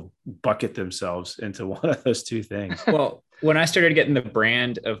people bucket themselves into one of those two things. Well, when I started getting the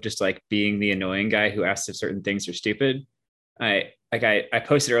brand of just like being the annoying guy who asks if certain things are stupid, I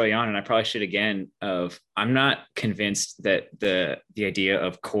posted early on, and I probably should again, of I'm not convinced that the idea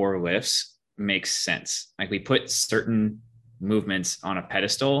of core lifts makes sense. Like we put certain movements on a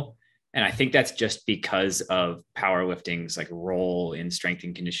pedestal, and I think that's just because of powerlifting's like role in strength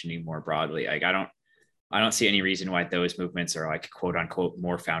and conditioning more broadly. Like I don't see any reason why those movements are like quote unquote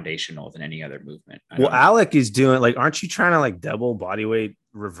more foundational than any other movement. Well, Alec is doing like, aren't you trying to like double body weight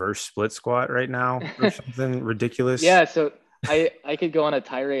reverse split squat right now or something ridiculous? Yeah, so I could go on a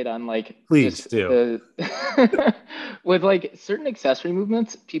tirade on like Please just do. the with like certain accessory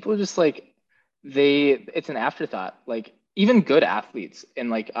movements, people are just like it's an afterthought. Like even good athletes,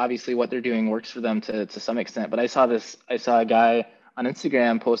 and like obviously what they're doing works for them to some extent. But I saw a guy on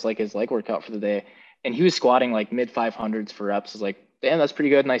Instagram post like his leg workout for the day, and he was squatting like mid 500s for reps. I was like, damn, that's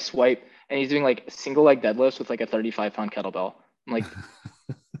pretty good. Nice swipe. And he's doing like single leg deadlifts with like a 35-pound kettlebell. I'm like,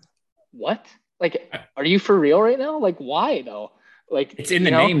 what? Like, are you for real right now? Like, why though? Like, it's in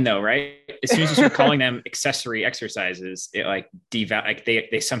the name though, right? As soon as you start calling them accessory exercises, it like like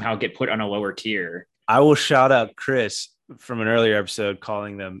they somehow get put on a lower tier. I will shout out Chris from an earlier episode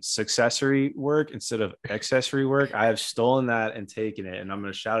calling them successory work instead of accessory work. I have stolen that and taken it, and I'm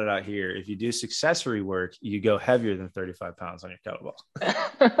going to shout it out here. If you do successory work, you go heavier than 35 pounds on your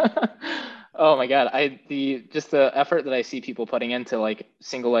kettlebell. Oh my God. Just the effort that I see people putting into like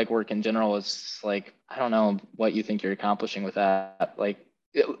single leg work in general is like, I don't know what you think you're accomplishing with that. Like,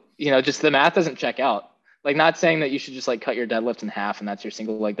 just the math doesn't check out. Like, not saying that you should just like cut your deadlift in half and that's your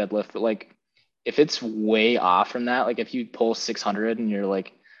single leg deadlift, but like if it's way off from that, like if you pull 600 and you're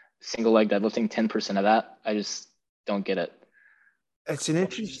like single leg deadlifting 10% of that, I just don't get it. It's an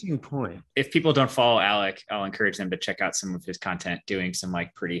interesting point. If people don't follow Alec, I'll encourage them to check out some of his content, doing some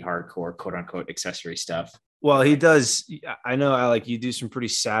like pretty hardcore quote unquote accessory stuff. Well, he does. I know, Alec, you do some pretty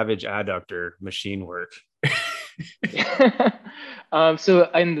savage adductor machine work.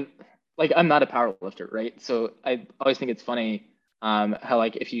 So I'm not a power lifter, right? So I always think it's funny how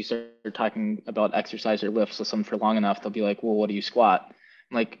like if you start talking about exercise or lifts with someone for long enough, they'll be like, well, what do you squat?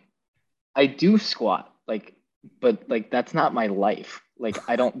 I'm like, I do squat, like, but like that's not my life. Like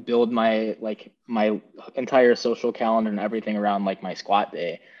I don't build my entire social calendar and everything around like my squat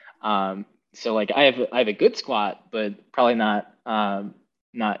day. So like I have a good squat, but probably not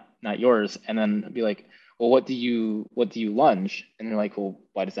yours. And then I'd be like, well, what do you lunge? And they're like, well,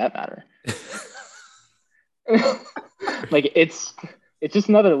 why does that matter? Like it's just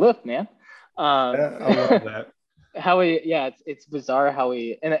another lift, man. I love that. It's bizarre how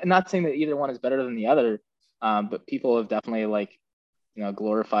and I'm not saying that either one is better than the other, but people have definitely like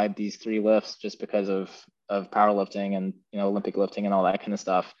glorified these 3 lifts just because of powerlifting and Olympic lifting and all that kind of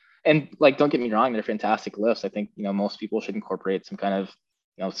stuff. And like, don't get me wrong, they're fantastic lifts. I think most people should incorporate some kind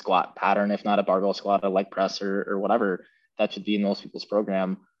of squat pattern, if not a barbell squat, a leg press or whatever. That should be in most people's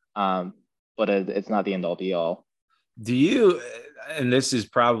program. But it's not the end all be all. Do you, and this is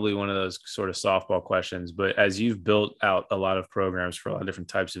probably one of those sort of softball questions, but as you've built out a lot of programs for a lot of different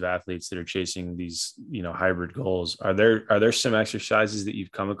types of athletes that are chasing these, hybrid goals, are there some exercises that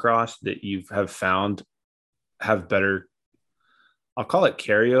you've come across that you have found have better, I'll call it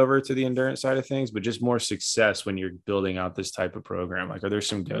carryover to the endurance side of things, but just more success when you're building out this type of program? Like, are there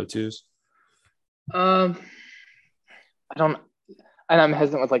some go-tos? Um, I don't, and I'm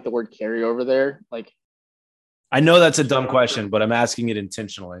hesitant with like the word carryover there. Like, I know that's a dumb question, but I'm asking it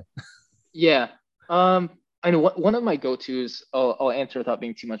intentionally. yeah. I know one of my go-tos, I'll answer without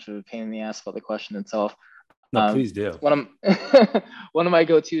being too much of a pain in the ass about the question itself. No, please do. One of my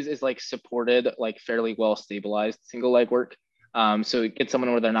go-tos is like supported, like fairly well stabilized single leg work. So it gets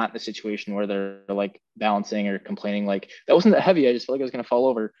someone where they're not in a situation where they're like balancing or complaining, like that wasn't that heavy. I just felt like I was gonna fall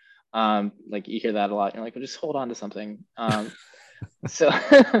over. Like you hear that a lot. You're like, well, just hold on to something. So,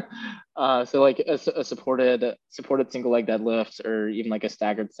 so like a supported single leg deadlift, or even like a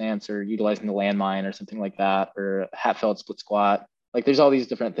staggered stance, or utilizing the landmine or something like that, or a half felt split squat. Like there's all these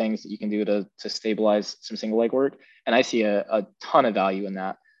different things that you can do to stabilize some single leg work, and I see a ton of value in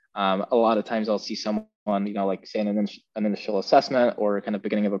that. A lot of times I'll see someone, like say an initial assessment or kind of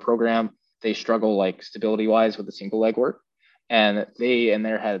beginning of a program, they struggle like stability wise with the single leg work, and they in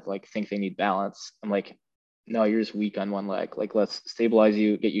their head like think they need balance. I'm like, no, you're just weak on one leg. Like, let's stabilize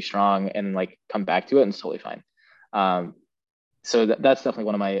you, get you strong, and like come back to it, and it's totally fine. So that's definitely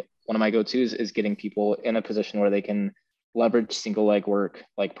one of my go-tos, is getting people in a position where they can leverage single leg work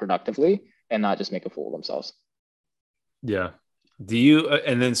like productively and not just make a fool of themselves. Yeah. Do you,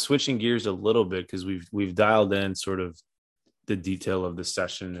 and then switching gears a little bit, because we've dialed in sort of the detail of the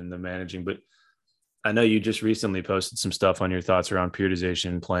session and the managing, but I know you just recently posted some stuff on your thoughts around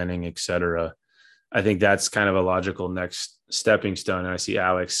periodization, planning, et cetera. I think that's kind of a logical next stepping stone. And I see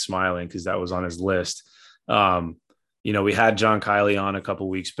Alex smiling because that was on his list. We had John Kiley on a couple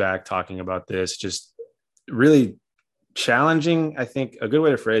of weeks back talking about this, just really challenging. I think a good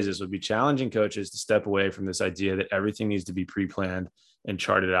way to phrase this would be challenging coaches to step away from this idea that everything needs to be pre-planned and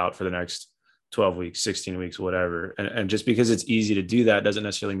charted out for the next 12 weeks, 16 weeks, whatever. And just because it's easy to do that doesn't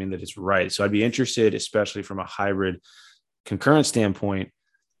necessarily mean that it's right. So I'd be interested, especially from a hybrid concurrent standpoint,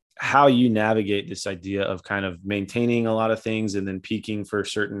 how you navigate this idea of kind of maintaining a lot of things and then peaking for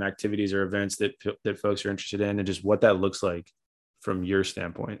certain activities or events that folks are interested in, and just what that looks like from your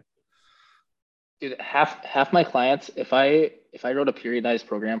standpoint. Dude, half my clients, if I wrote a periodized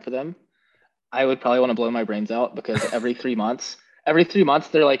program for them, I would probably want to blow my brains out, because every 3 months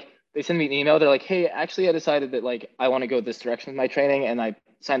they're like, they send me an email. They're like, hey, actually, I decided that like I want to go this direction with my training, and I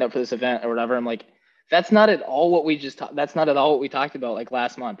signed up for this event or whatever. I'm like, that's not at all what we that's not at all what we talked about like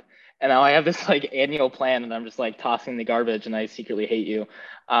last month. And now I have this like annual plan, and I'm just like tossing the garbage, and I secretly hate you.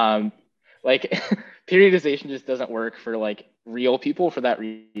 Um, like periodization just doesn't work for like real people for that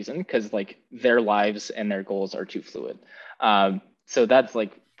reason, because like their lives and their goals are too fluid. So that's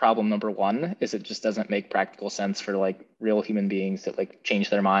like problem number one, is it just doesn't make practical sense for like real human beings to like change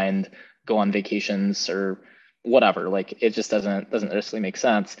their mind, go on vacations or whatever. Like it just doesn't necessarily make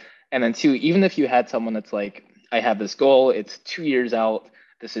sense. And then two, even if you had someone that's like, I have this goal, it's 2 years out,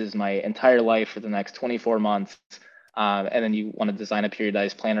 this is my entire life for the next 24 months, and then you want to design a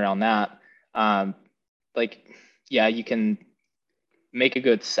periodized plan around that, like, yeah, you can make a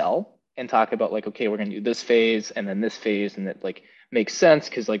good sell and talk about like, okay, we're going to do this phase and then this phase, and it like makes sense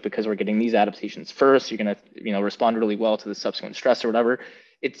because we're getting these adaptations first, you're going to respond really well to the subsequent stress or whatever.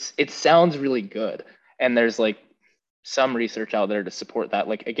 It sounds really good, and there's like some research out there to support that,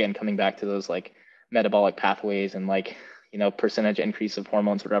 like again coming back to those like metabolic pathways and like percentage increase of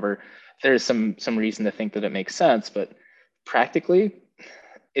hormones, whatever. There's some reason to think that it makes sense, but practically,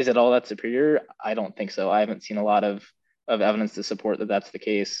 is it all that superior? I don't think so. I haven't seen a lot of evidence to support that that's the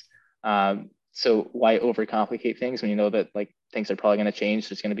case. So why overcomplicate things when you know that like things are probably going to change?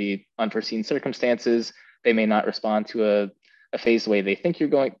 There's going to be unforeseen circumstances. They may not respond to a phase the way you think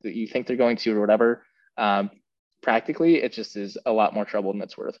they're going to, or whatever. Practically, it just is a lot more trouble than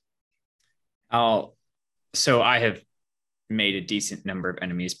it's worth. So I have made a decent number of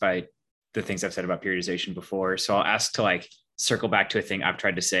enemies by the things I've said about periodization before. So I'll ask to like circle back to a thing I've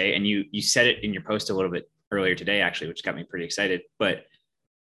tried to say. And you said it in your post a little bit earlier today, actually, which got me pretty excited. But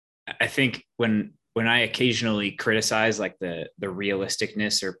I think when I occasionally criticize like the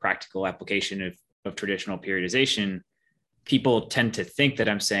realisticness or practical application of traditional periodization, people tend to think that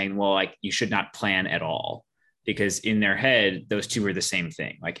I'm saying, well, like you should not plan at all, because in their head, those two are the same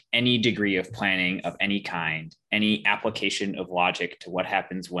thing. Like any degree of planning of any kind, any application of logic to what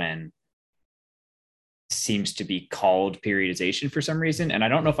happens when seems to be called periodization for some reason. And I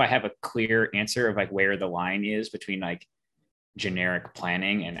don't know if I have a clear answer of like where the line is between like generic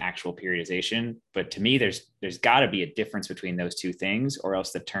planning and actual periodization. But to me, there's got to be a difference between those two things, or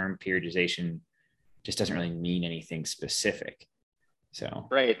else the term periodization just doesn't really mean anything specific. So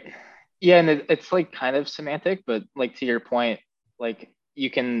Right. Yeah, and it's like kind of semantic, but like to your point, like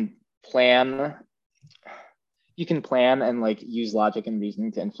plan you can plan and like use logic and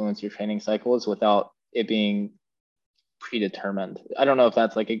reasoning to influence your training cycles without it being predetermined. I don't know if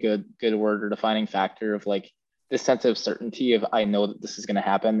that's like a good word or defining factor of like this sense of certainty of I know that this is going to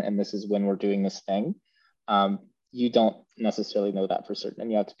happen and this is when we're doing this thing. You don't necessarily know that for certain,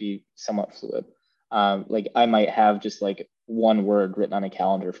 and you have to be somewhat fluid. Like I might have just like one word written on a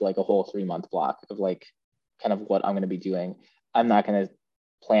calendar for like a whole 3-month block of like kind of what I'm going to be doing. I'm not going to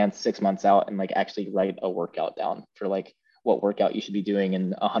plan 6 months out and like actually write a workout down for like what workout you should be doing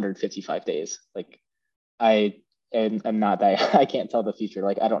in 155 days. Like I am not that I can't tell the future.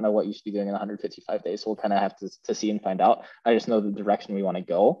 Like I don't know what you should be doing in 155 days. So we'll kind of have to see and find out. I just know the direction we want to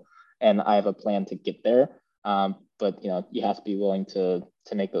go, and I have a plan to get there. But you have to be willing to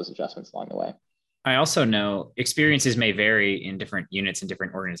make those adjustments along the way. I also know experiences may vary in different units and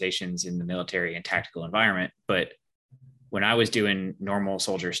different organizations in the military and tactical environment. But when I was doing normal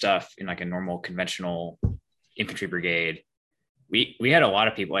soldier stuff in like a normal conventional infantry brigade, we had a lot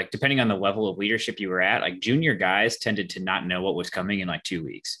of people, like depending on the level of leadership you were at, like junior guys tended to not know what was coming in like 2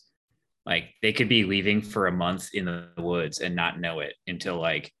 weeks. Like they could be leaving for a month in the woods and not know it until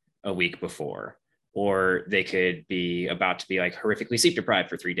like a week before. Or they could be about to be like horrifically sleep deprived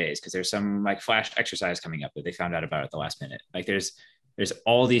for 3 days because there's some like flash exercise coming up that they found out about at the last minute. Like there's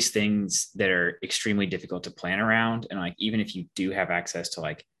all these things that are extremely difficult to plan around. And like, even if you do have access to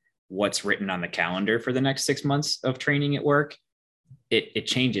like what's written on the calendar for the next 6 months of training at work, it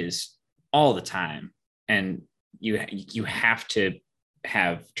changes all the time. And you have to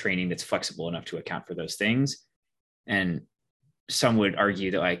have training that's flexible enough to account for those things. And some would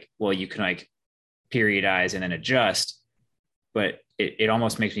argue that like, well, you can like periodize and then adjust, but it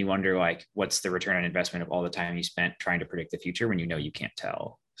almost makes me wonder like what's the return on investment of all the time you spent trying to predict the future when you can't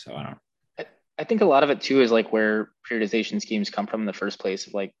tell. So I think a lot of it too is like where periodization schemes come from in the first place,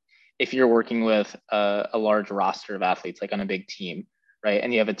 of like if you're working with a large roster of athletes like on a big team, right,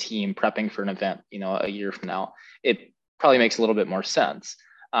 and you have a team prepping for an event a year from now, it probably makes a little bit more sense.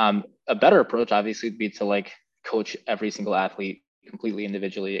 A better approach obviously would be to like coach every single athlete completely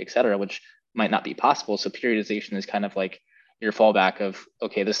individually, et cetera, which might not be possible. So periodization is kind of like your fallback of,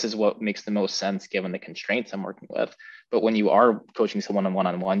 okay, this is what makes the most sense given the constraints I'm working with. But when you are coaching someone on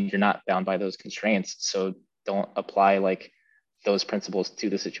one-on-one, you're not bound by those constraints. So don't apply like those principles to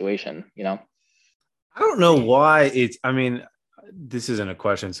the situation, I don't know why this isn't a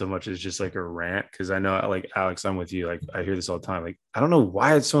question so much as just like a rant. Cause I know like Alex, I'm with you. Like I hear this all the time. Like, I don't know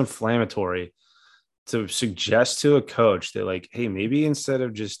why it's so inflammatory to suggest to a coach that like, hey, maybe instead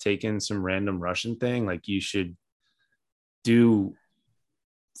of just taking some random Russian thing, like you should do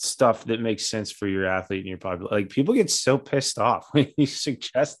stuff that makes sense for your athlete and your population. Like people get so pissed off when you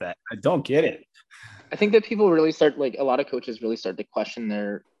suggest that. I don't get it. I think that people really start, like a lot of coaches really start to question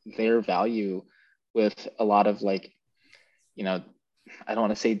their value with a lot of like, I don't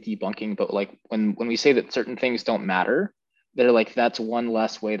want to say debunking, but like when we say that certain things don't matter, they're like, that's one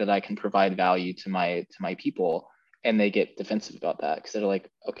less way that I can provide value to my people. And they get defensive about that because they're like,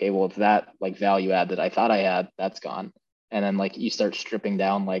 okay, well, if that like value add that I thought I had, that's gone. And then like you start stripping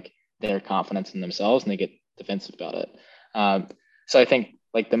down like their confidence in themselves and they get defensive about it. So I think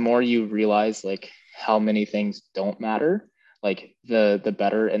like the more you realize like how many things don't matter, like the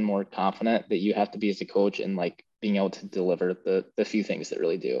better and more confident that you have to be as a coach and like being able to deliver the few things that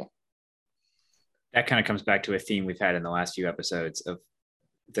really do. that kind of comes back to a theme we've had in the last few episodes of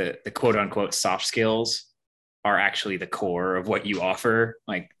the quote unquote soft skills are actually the core of what you offer,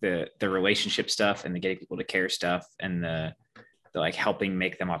 like the relationship stuff and the getting people to care stuff and the like helping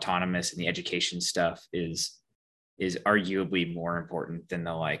make them autonomous, and the education stuff is arguably more important than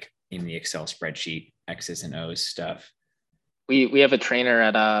the like in the Excel spreadsheet X's and O's stuff. We have a trainer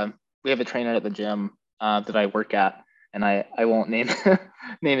at the gym that I work at, and I won't name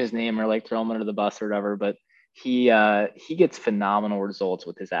name his name or like throw him under the bus or whatever, but he gets phenomenal results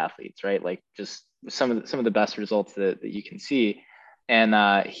with his athletes, right? Like just some of the best results that you can see.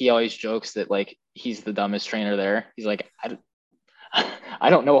 And he always jokes that like he's the dumbest trainer there. He's like, I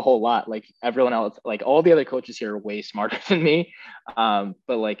don't know a whole lot. Like everyone else, like all the other coaches here are way smarter than me.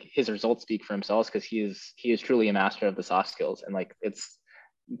 But like his results speak for himself because he is truly a master of the soft skills. And like it's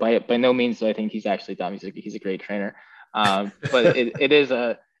by no means do I think he's actually dumb. He's a great trainer. But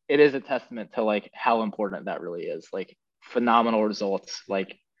it it is a testament to like how important that really is. Like phenomenal results,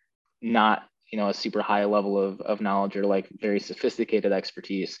 like not, a super high level of knowledge or like very sophisticated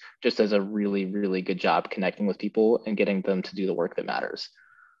expertise, just does a really, really good job connecting with people and getting them to do the work that matters.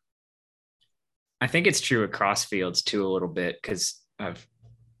 I think it's true across fields too, a little bit, because I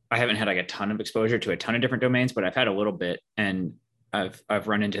haven't had like a ton of exposure to a ton of different domains, but I've had a little bit, and I've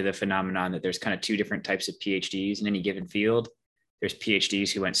run into the phenomenon that there's kind of two different types of PhDs in any given field. There's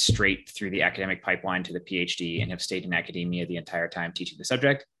PhDs who went straight through the academic pipeline to the PhD and have stayed in academia the entire time teaching the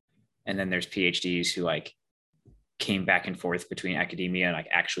subject. And then there's PhDs who like came back and forth between academia and like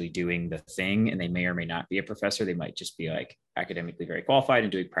actually doing the thing. And they may or may not be a professor. They might just be like academically very qualified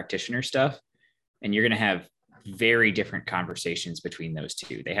and doing practitioner stuff. And you're going to have very different conversations between those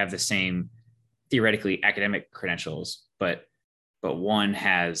two. They have the same theoretically academic credentials, but one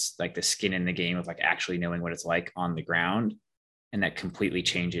has like the skin in the game of like actually knowing what it's like on the ground. And that completely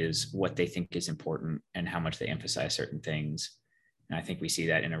changes what they think is important and how much they emphasize certain things. And I think we see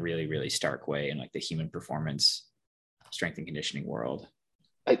that in a really, really stark way in like the human performance, strength and conditioning world.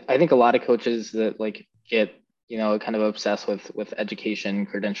 I think a lot of coaches that like get, kind of obsessed with education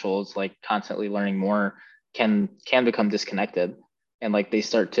credentials, like constantly learning more, can become disconnected, and like they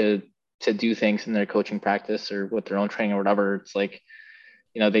start to do things in their coaching practice or with their own training or whatever. It's like,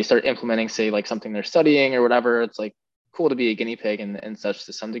 they start implementing, say, like something they're studying or whatever. It's like cool to be a guinea pig and such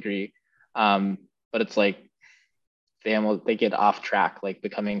to some degree. But it's like they get off track, like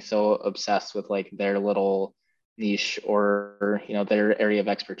becoming so obsessed with like their little niche or, their area of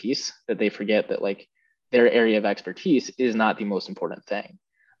expertise, that they forget that like their area of expertise is not the most important thing.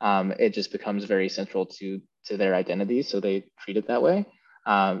 It just becomes very central to their identity. So they treat it that way.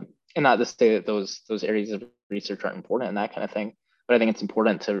 And not to say that those areas of research aren't important and that kind of thing, but I think it's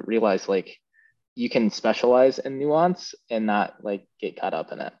important to realize like you can specialize in nuance and not like get caught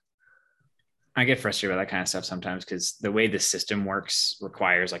up in it. I get frustrated with that kind of stuff sometimes because the way the system works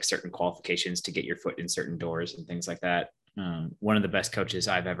requires like certain qualifications to get your foot in certain doors and things like that. One of the best coaches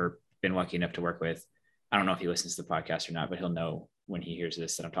I've ever been lucky enough to work with, I don't know if he listens to the podcast or not, but he'll know when he hears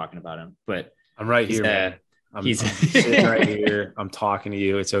this that I'm talking about him. But I'm right here, man. I'm sitting right here. I'm talking to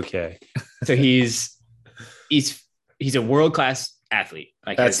you. It's okay. So he's a world-class athlete.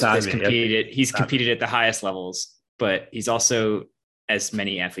 Like he's competed at the highest levels, but he's also, as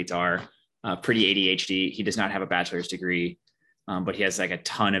many athletes are, pretty ADHD. He does not have a bachelor's degree, but he has like a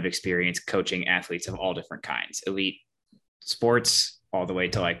ton of experience coaching athletes of all different kinds, elite sports, all the way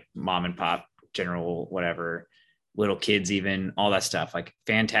to like mom and pop, general, whatever, little kids, even all that stuff. Like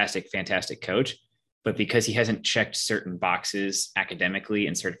fantastic coach. But because he hasn't checked certain boxes academically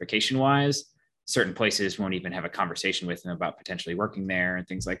and certification wise, certain places won't even have a conversation with him about potentially working there and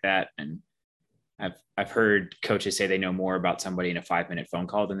things like that. And I've heard coaches say they know more about somebody in a 5-minute phone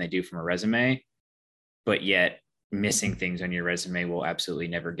call than they do from a resume, but yet missing things on your resume will absolutely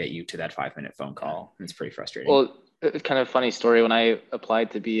never get you to that 5-minute phone call. And it's pretty frustrating. Well, it's kind of a funny story. When I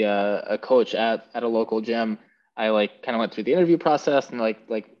applied to be a coach at a local gym, I like kind of went through the interview process and like,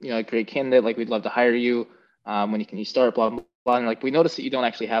 great candidate, like we'd love to hire you. When can you start, blah, blah, blah. And like, we noticed that you don't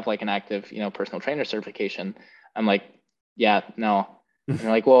actually have like an active, personal trainer certification. I'm like, yeah, no. And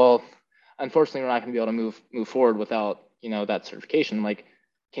they're like, well, unfortunately, we're not going to be able to move forward without, that certification. I'm like,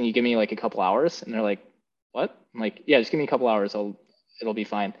 can you give me like a couple hours? And they're like, what? I'm like, yeah, just give me a couple hours. It'll be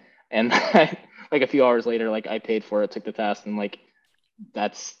fine. And like a few hours later, like I paid for it, took the test, and like,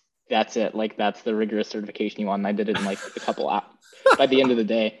 that's it. Like, that's the rigorous certification you want. And I did it in like a couple hours by the end of the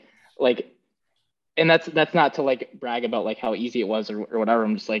day. Like, and that's not to like brag about like how easy it was or whatever.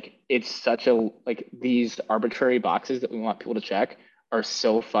 I'm just like, it's such a, like these arbitrary boxes that we want people to check are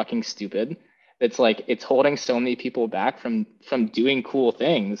so fucking stupid. It's like, it's holding so many people back from doing cool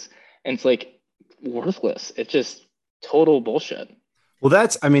things. And it's like worthless. It's just total bullshit. Well,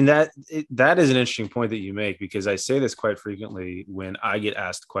 that is an interesting point that you make, because I say this quite frequently when I get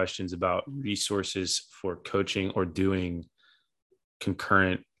asked questions about resources for coaching or doing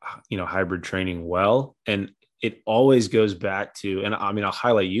concurrent, hybrid training well. And it always goes back to, and I mean, I'll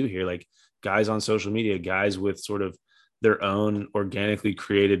highlight you here, like guys on social media, guys with sort of their own organically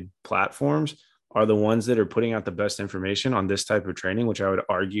created platforms are the ones that are putting out the best information on this type of training, which I would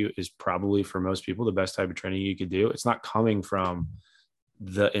argue is probably for most people the best type of training you could do. It's not coming from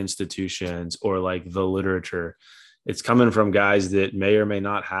the institutions or like the literature. It's coming from guys that may or may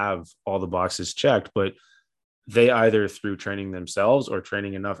not have all the boxes checked, but they either through training themselves or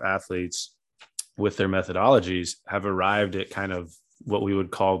training enough athletes with their methodologies have arrived at kind of what we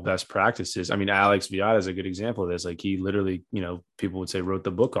would call best practices. I mean, Alex Viada is a good example of this. Like he literally, people would say wrote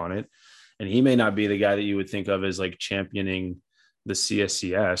the book on it, and he may not be the guy that you would think of as like championing the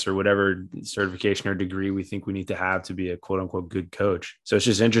CSCS or whatever certification or degree we think we need to have to be a quote unquote good coach. So it's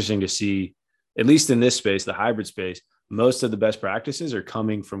just interesting to see, at least in this space, the hybrid space, most of the best practices are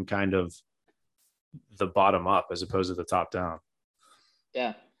coming from kind of the bottom up as opposed to the top down.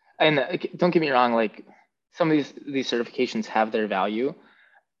 Yeah. And don't get me wrong, like some of these certifications have their value,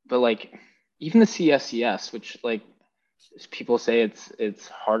 but like even the CSCS, which like people say it's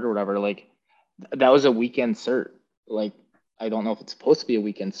hard or whatever, like that was a weekend cert. Like I don't know if it's supposed to be a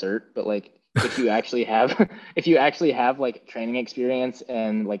weekend cert, but like if you actually have if you actually have like training experience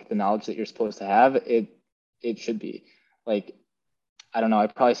and like the knowledge that you're supposed to have, it should be. Like I don't know, I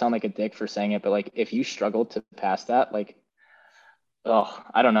probably sound like a dick for saying it, but like if you struggle to pass that, like oh,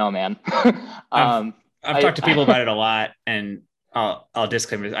 I don't know, man. I've talked to people about it a lot, and I'll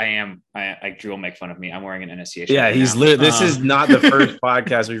disclaim this. I Drew will make fun of me. I'm wearing an NSCA shirt. Yeah, right he's now. this is not the first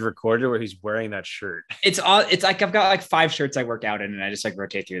podcast we've recorded where he's wearing that shirt. It's like I've got like 5 shirts I work out in, and I just like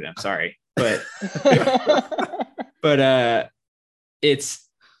rotate through them. Sorry, but it's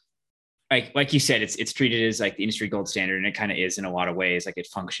like you said, it's treated as like the industry gold standard, and it kind of is in a lot of ways. Like it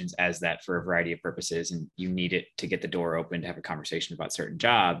functions as that for a variety of purposes, and you need it to get the door open to have a conversation about certain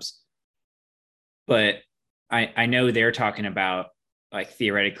jobs. But I know they're talking about like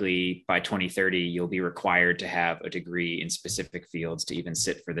theoretically by 2030, you'll be required to have a degree in specific fields to even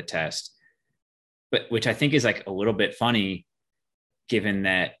sit for the test. But which I think is like a little bit funny, given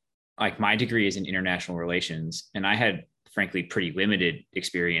that like my degree is in international relations, and I had frankly pretty limited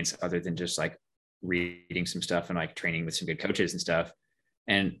experience other than just like reading some stuff and like training with some good coaches and stuff.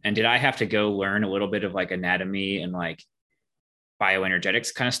 And did I have to go learn a little bit of like anatomy and like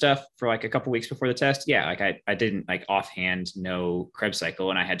bioenergetics kind of stuff for like a couple weeks before the test? Yeah. Like I didn't like offhand know Krebs cycle,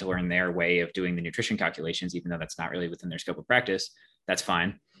 and I had to learn their way of doing the nutrition calculations, even though that's not really within their scope of practice. That's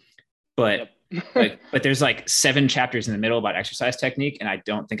fine. But but there's like 7 chapters in the middle about exercise technique, and I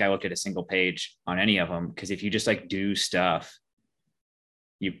don't think I looked at a single page on any of them, because if you just like do stuff,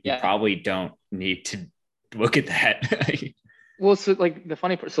 you probably don't need to look at that. Well, so like the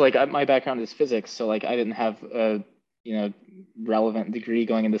funny part, so like my background is physics, so like I didn't have a relevant degree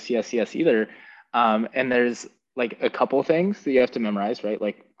going into CSCS either, and there's like a couple things that you have to memorize, right?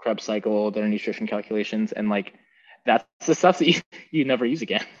 Like Krebs cycle, their nutrition calculations, and like that's the stuff that you never use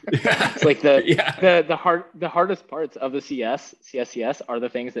again. It's like the hardest parts of the CSCS are the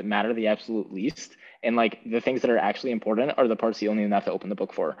things that matter the absolute least. And like the things that are actually important are the parts you only have to open the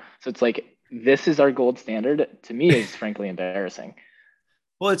book for. So it's like, this is our gold standard. To me, is frankly embarrassing.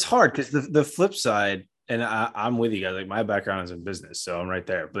 Well, it's hard because the flip side, and I'm with you guys, like my background is in business, so I'm right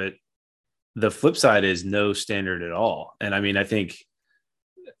there. But the flip side is no standard at all. And I mean, I think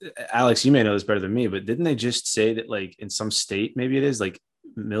Alex, you may know this better than me, but didn't they just say that like in some state, maybe it is like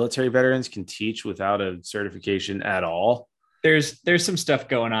military veterans can teach without a certification at all? There's some stuff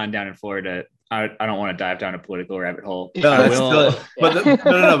going on down in Florida. I don't want to dive down a political rabbit hole. No, but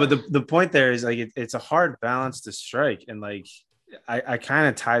the point there is like it's a hard balance to strike. And like I kind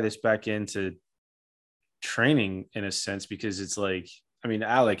of tie this back into training in a sense, because it's like, I mean,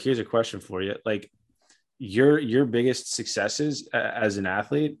 Alec, here's a question for you. Like your biggest successes as an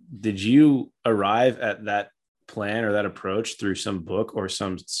athlete, did you arrive at that plan or that approach through some book or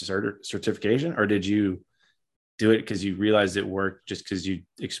some certification, or did you do it because you realized it worked just because you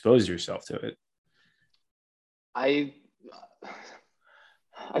exposed yourself to it? I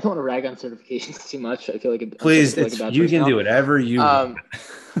don't want to rag on certifications too much. I feel like please, you can do whatever you want.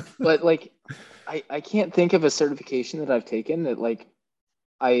 But like I can't think of a certification that I've taken that like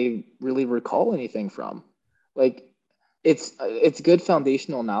I really recall anything from. Like it's good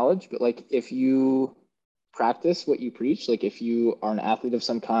foundational knowledge, but like if you practice what you preach, like if you are an athlete of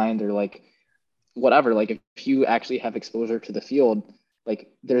some kind or like whatever, like if you actually have exposure to the field,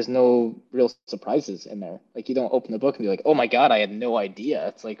 like there's no real surprises in there. Like you don't open the book and be like, oh my God, I had no idea.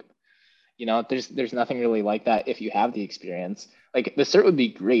 It's like, there's nothing really like that if you have the experience. Like the cert would be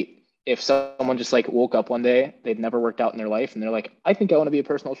great if someone just like woke up one day, they'd never worked out in their life, and they're like, I think I want to be a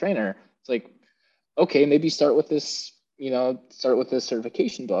personal trainer. It's like, okay, maybe start with this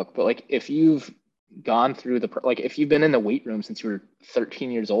certification book. But like if you've gone through if you've been in the weight room since you were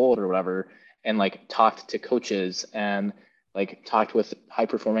 13 years old or whatever, and like talked to coaches and like talked with high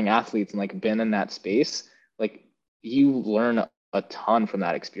performing athletes and like been in that space, like you learn a ton from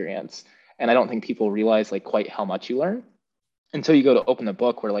that experience. And I don't think people realize like quite how much you learn until you go to open the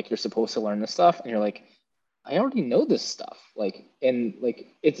book where like you're supposed to learn this stuff and you're like, I already know this stuff. Like, and like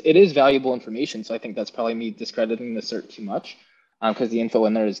it is valuable information. So I think that's probably me discrediting the cert too much, because the info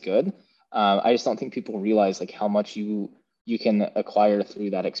in there is good. I just don't think people realize like how much you can acquire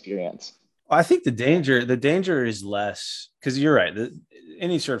through that experience. I think the danger is less because you're right.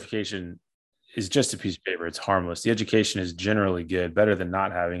 Any certification is just a piece of paper. It's harmless. The education is generally good, better than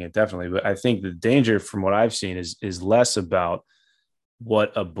not having it, definitely. But I think the danger, from what I've seen, is less about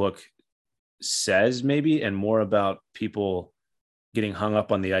what a book says, maybe, and more about people getting hung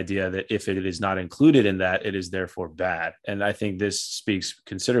up on the idea that if it is not included in that, it is therefore bad. And I think this speaks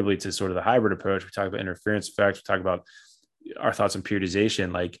considerably to sort of the hybrid approach. We talk about interference effects. We talk about our thoughts on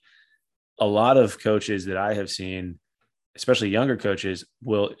periodization. Like a lot of coaches that I have seen, especially younger coaches,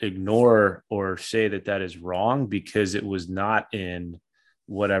 will ignore or say that that is wrong because it was not in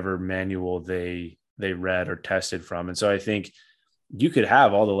whatever manual they read or tested from. And so I think you could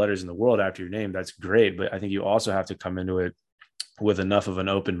have all the letters in the world after your name. That's great. But I think you also have to come into it with enough of an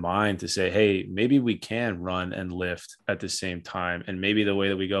open mind to say, hey, maybe we can run and lift at the same time. And maybe the way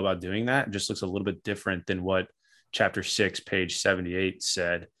that we go about doing that just looks a little bit different than what chapter 6, page 78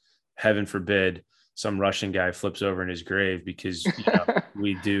 said. Heaven forbid some Russian guy flips over in his grave because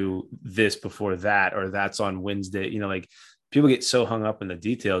we do this before that, or that's on Wednesday. Like people get so hung up in the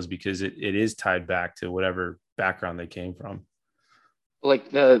details because it is tied back to whatever background they came from.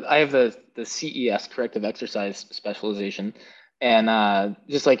 Like I have the CES, corrective exercise specialization, and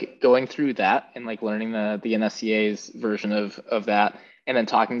just like going through that and like learning the NSCA's version of that, and then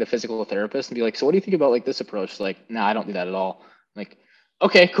talking to physical therapists and be like, so what do you think about like this approach? Like, no, I don't do that at all. I'm like,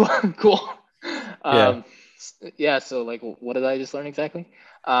 okay, cool, cool. Yeah. Yeah. So like, what did I just learn exactly?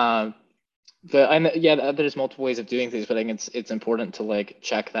 But I know, yeah, there's multiple ways of doing things, but I think it's important to like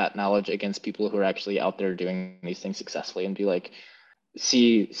check that knowledge against people who are actually out there doing these things successfully and be like,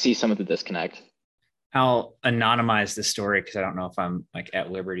 see some of the disconnect. I'll anonymize the story because I don't know if I'm like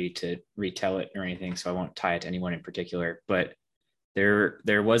at liberty to retell it or anything, so I won't tie it to anyone in particular. But there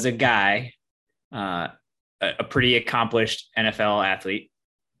was a guy, a pretty accomplished NFL athlete,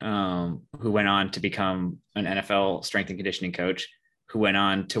 who went on to become an NFL strength and conditioning coach, who went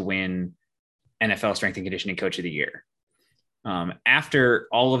on to win NFL strength and conditioning coach of the year. After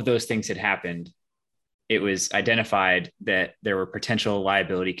all of those things had happened, it was identified that there were potential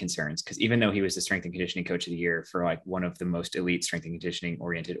liability concerns because even though he was the strength and conditioning coach of the year for like one of the most elite strength and conditioning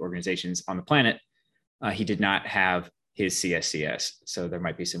oriented organizations on the planet, he did not have his CSCS. So there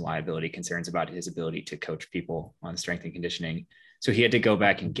might be some liability concerns about his ability to coach people on strength and conditioning. So he had to go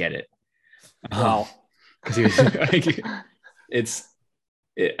back and get it. Wow. Because he was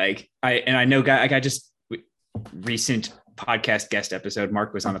like, I know guy, like I just recent podcast guest episode,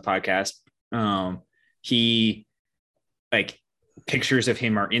 Mark was on the podcast. He like pictures of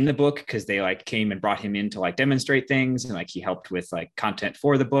him are in the book because they like came and brought him in to like demonstrate things, and like he helped with like content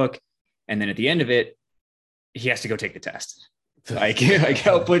for the book. And then at the end of it, he has to go take the test. Like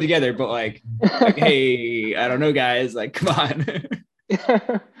help put together, but like, hey, I don't know, guys, like, come on.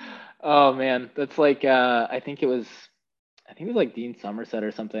 Oh man, that's like I think it was like Dean Somerset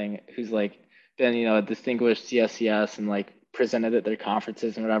or something, who's like been a distinguished CSCS and like presented at their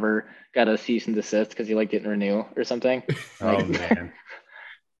conferences and whatever, got a cease and desist because he like didn't renew or something. Like, Oh man.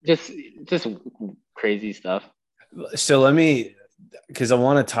 just crazy stuff. So let me, because I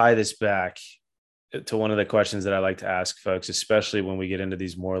want to tie this back to one of the questions that I like to ask folks, especially when we get into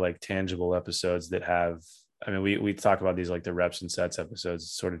these more like tangible episodes that have, I mean, we talk about these like the reps and sets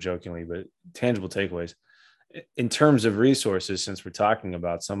episodes sort of jokingly, but tangible takeaways in terms of resources, since we're talking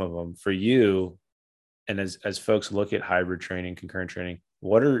about some of them for you. And as folks look at hybrid training, concurrent training,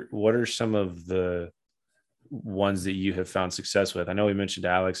 what are some of the ones that you have found success with? I know we mentioned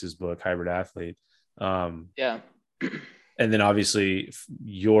Alex's book, Hybrid Athlete. Yeah. And then obviously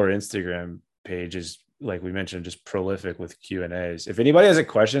your Instagram page is, like we mentioned, just prolific with Q&As. If anybody has a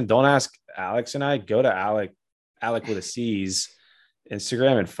question, don't ask Alex and I, go to Alec with a C's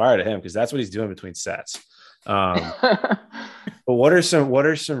Instagram and fire to him, because that's what he's doing between sets. But what are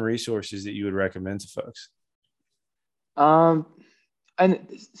some resources that you would recommend to folks? And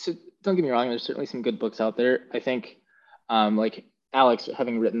so don't get me wrong, there's certainly some good books out there. I think like Alex,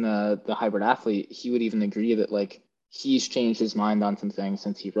 having written the Hybrid Athlete, he would even agree that like he's changed his mind on some things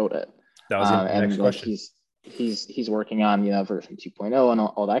since he wrote it. That was the and next like question. he's working on version 2.0 and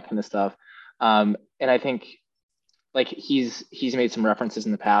all that kind of stuff. And I think like he's made some references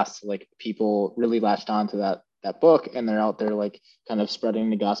in the past, like people really latched on to that book, and they're out there like kind of spreading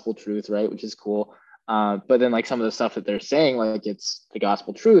the gospel truth, right, which is cool. But then like some of the stuff that they're saying, like it's the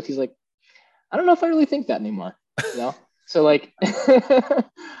gospel truth, he's like, I don't know if I really think that anymore, so like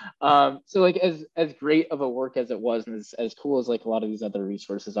so like as great of a work as it was, and as cool as like a lot of these other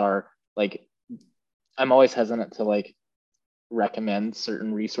resources are, like I'm always hesitant to like recommend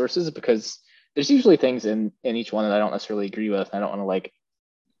certain resources because there's usually things in each one that I don't necessarily agree with. I don't want to like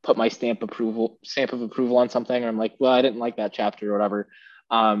put my stamp of approval on something, or I'm like, well, I didn't like that chapter or whatever.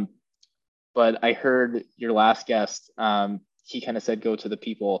 But I heard your last guest, he kind of said go to the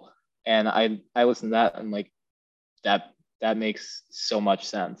people, and I listened to that and like that makes so much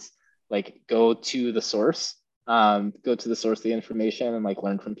sense. Like go to the source, go to the source of the information and like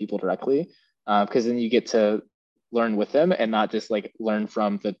learn from people directly, because then you get to learn with them and not just like learn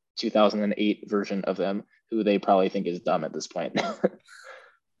from the 2008 version of them who they probably think is dumb at this point.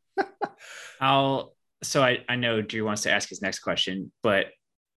 I know Drew wants to ask his next question, but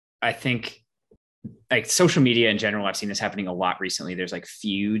I think like social media in general, I've seen this happening a lot recently. There's like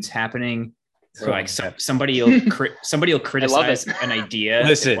feuds happening. So like somebody will criticize an idea.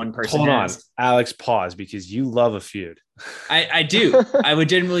 Listen, one person hold has. on, Alex, pause, because you love a feud. I do. I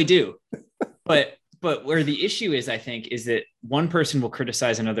legitimately do. But where the issue is, I think, is that one person will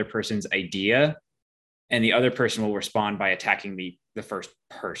criticize another person's idea and the other person will respond by attacking the first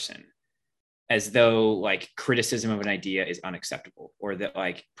person, as though like criticism of an idea is unacceptable, or that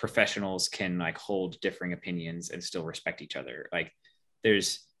like professionals can like hold differing opinions and still respect each other. Like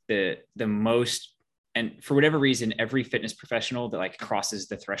there's the most, and for whatever reason, every fitness professional that like crosses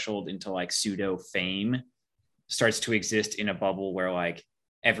the threshold into like pseudo fame starts to exist in a bubble where like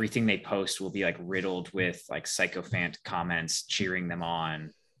everything they post will be like riddled with like sycophant comments cheering them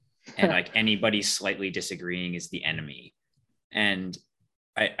on, and like anybody slightly disagreeing is the enemy. And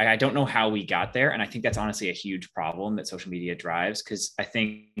I don't know how we got there. And I think that's honestly a huge problem that social media drives, because I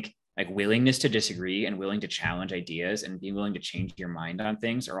think like willingness to disagree and willing to challenge ideas and being willing to change your mind on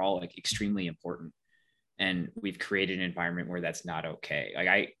things are all like extremely important. And we've created an environment where that's not okay.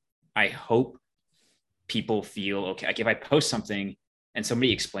 Like I hope people feel okay. Like if I post something and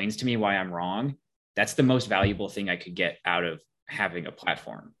somebody explains to me why I'm wrong, that's the most valuable thing I could get out of having a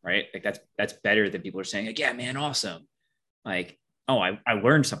platform, right? Like that's better than people are saying like, yeah, man, awesome. Like, oh, I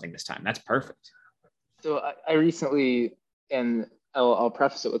learned something this time. That's perfect. So I recently, and I'll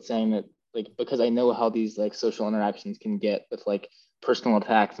preface it with saying that like, because I know how these like social interactions can get with like personal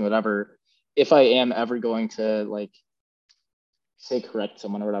attacks and whatever, if I am ever going to like say correct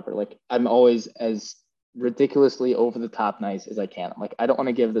someone or whatever, like I'm always as ridiculously over the top nice as I can. I'm like, I don't want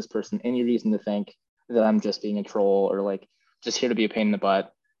to give this person any reason to think that I'm just being a troll or like just here to be a pain in the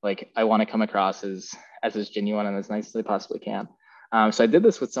butt. Like I want to come across as genuine and as nice as I possibly can. So I did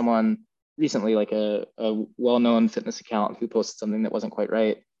this with someone recently, like a well-known fitness account who posted something that wasn't quite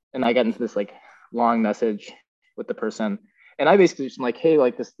right. And I got into this like long message with the person. And I basically just like, hey,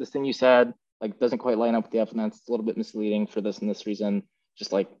 like this thing you said, like doesn't quite line up with the evidence. It's a little bit misleading for this and this reason.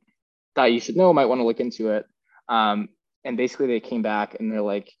 Just like thought you should know, might want to look into it. And basically they came back and they're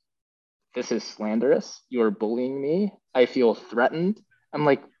like, this is slanderous. You're bullying me. I feel threatened. I'm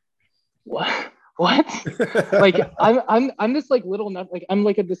like, what? What? Like I'm this like little like I'm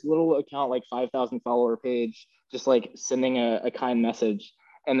like at this little account, like 5,000 follower page, just like sending a kind message,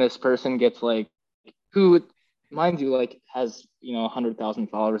 and this person gets like, who, mind you, like has 100,000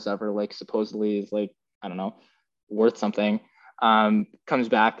 followers ever, like supposedly is like, I don't know, worth something, comes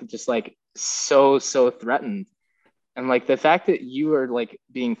back just like so threatened. And like the fact that you are like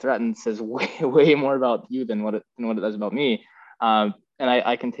being threatened says way more about you than what it does about me. And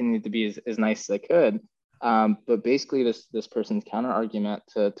I continued to be as nice as I could. But basically this person's counter argument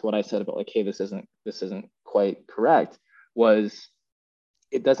to what I said about like, hey, this isn't quite correct, was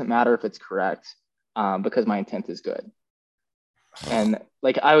it doesn't matter if it's correct, because my intent is good. And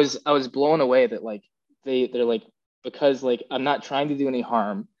like I was blown away that like they're like, because like I'm not trying to do any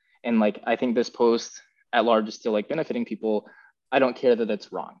harm, and like I think this post at large is still like benefiting people, I don't care that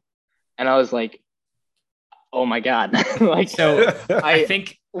it's wrong. And I was like, oh my God. Like, so I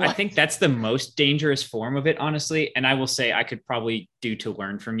think that's the most dangerous form of it, honestly. And I will say I could probably do to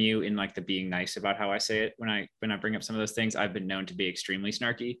learn from you in like the being nice about how I say it. When I bring up some of those things, I've been known to be extremely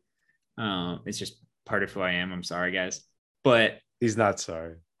snarky. It's just part of who I am. I'm sorry, guys. But he's not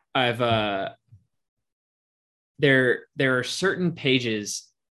sorry. I've there are certain pages,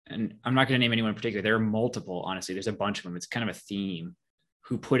 and I'm not going to name anyone in particular. There are multiple, honestly. There's a bunch of them. It's kind of a theme,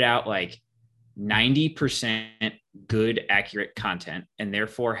 who put out like 90% good, accurate content, and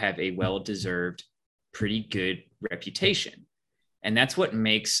therefore have a well-deserved, pretty good reputation. And that's what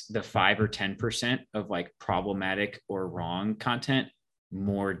makes the 5 or 10% of like problematic or wrong content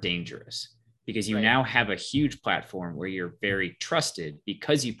more dangerous, because you now have a huge platform where you're very trusted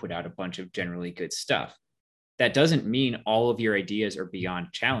because you put out a bunch of generally good stuff. That doesn't mean all of your ideas are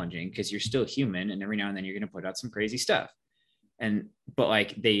beyond challenging, because you're still human, and every now and then you're going to put out some crazy stuff. But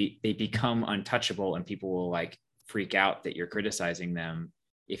like they become untouchable, and people will like freak out that you're criticizing them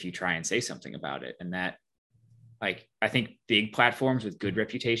if you try and say something about it. And like, I think big platforms with good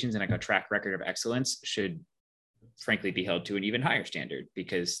reputations and like a track record of excellence should frankly be held to an even higher standard,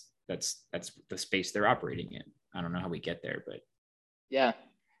 because that's the space they're operating in. I don't know how we get there, but yeah,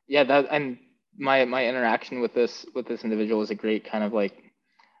 that, and my interaction with this individual is a great kind of like,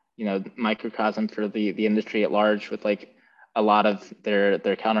 microcosm for the industry at large, with like a lot of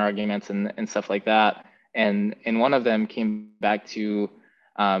their counter arguments and stuff like that. And one of them came back to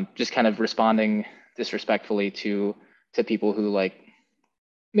just kind of responding disrespectfully to people who like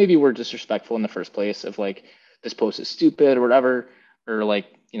maybe were disrespectful in the first place, of like, this post is stupid or whatever, or like,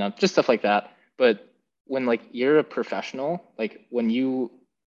 just stuff like that. But when like you're a professional, like when you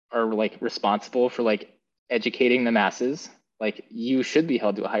are like responsible for like educating the masses, like you should be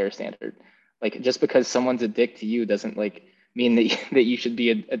held to a higher standard. Like just because someone's a dick to you doesn't like mean that that you should be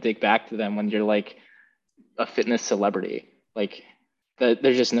a dick back to them when you're like a fitness celebrity. Like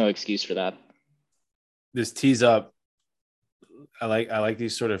there's just no excuse for that. This tees up. I like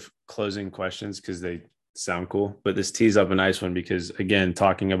these sort of closing questions because they sound cool, but this tees up a nice one, because again,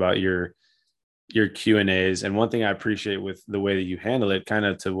 talking about your Q&As, and one thing I appreciate with the way that you handle it, kind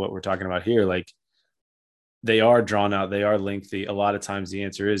of to what we're talking about here, like they are drawn out, they are lengthy. A lot of times the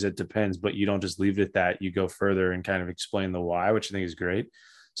answer is it depends, but you don't just leave it at that. You go further and kind of explain the why, which I think is great.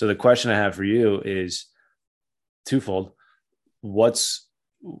 So the question I have for you is twofold. What's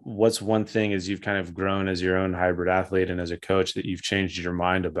one thing as you've kind of grown as your own hybrid athlete and as a coach that you've changed your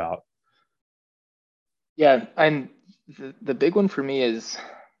mind about? Yeah, and the big one for me is,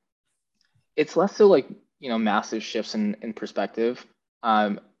 it's less so like, massive shifts in perspective.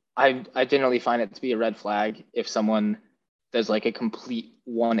 I generally find it to be a red flag if someone does like a complete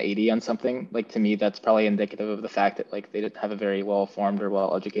 180 on something. Like to me, that's probably indicative of the fact that like they didn't have a very well formed or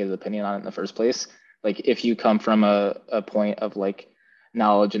well educated opinion on it in the first place. Like if you come from a point of like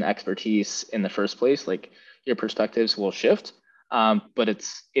knowledge and expertise in the first place, like your perspectives will shift. But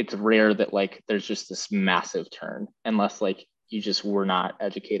it's rare that like there's just this massive turn, unless like you just were not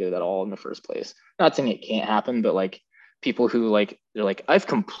educated at all in the first place. Not saying it can't happen, but like people who like, they're like, I've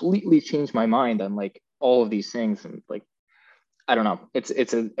completely changed my mind on like all of these things, and like, I don't know, it's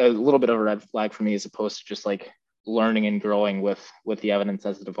a little bit of a red flag for me, as opposed to just like learning and growing with the evidence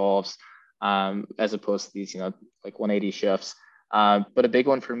as it evolves, as opposed to these like 180 shifts. But a big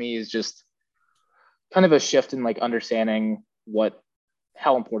one for me is just kind of a shift in like understanding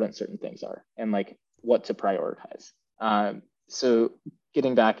how important certain things are, and like what to prioritize. So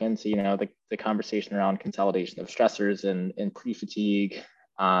getting back into the conversation around consolidation of stressors and pre-fatigue,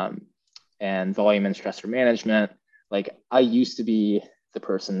 and volume and stressor management. Like I used to be the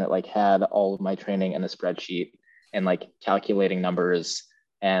person that like had all of my training in a spreadsheet and like calculating numbers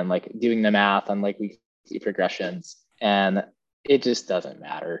and like doing the math on like weekly progressions, and it just doesn't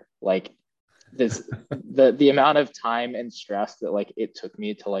matter. Like the amount of time and stress that like it took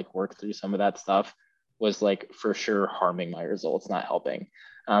me to like work through some of that stuff was like for sure harming my results, not helping.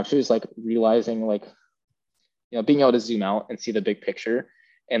 She was like realizing like, being able to zoom out and see the big picture,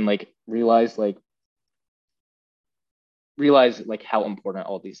 and like realize how important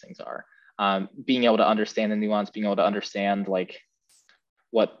all these things are. Being able to understand the nuance, being able to understand like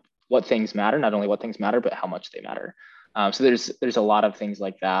what things matter, not only what things matter, but how much they matter. So there's a lot of things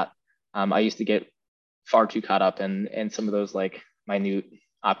like that. I used to get far too caught up in some of those like minute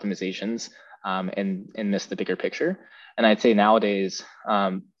optimizations, and miss the bigger picture. And I'd say nowadays,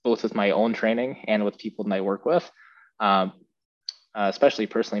 both with my own training and with people that I work with, especially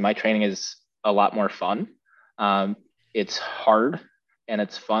personally, my training is a lot more fun. It's hard and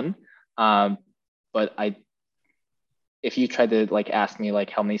it's fun. But if you tried to like ask me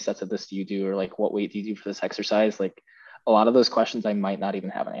like how many sets of this do you do, or like what weight do you do for this exercise, like a lot of those questions I might not even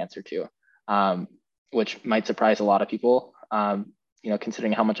have an answer to, which might surprise a lot of people,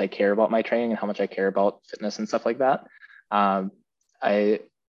 considering how much I care about my training and how much I care about fitness and stuff like that. I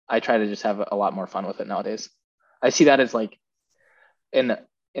try to just have a lot more fun with it nowadays. I see that as like an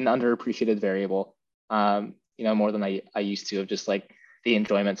underappreciated variable, more than I used to, of just like the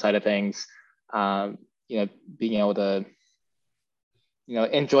enjoyment side of things, being able to,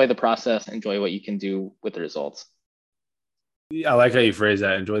 enjoy the process, enjoy what you can do with the results. I like how you phrase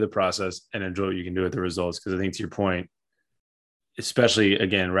that: enjoy the process and enjoy what you can do with the results. Because I think to your point, especially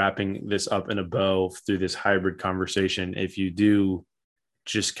again, wrapping this up in a bow through this hybrid conversation, if you do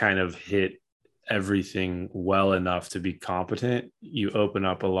just kind of hit everything well enough to be competent, you open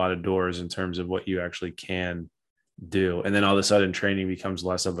up a lot of doors in terms of what you actually can do. And then all of a sudden training becomes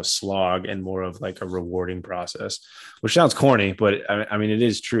less of a slog and more of like a rewarding process, which sounds corny, but I mean, it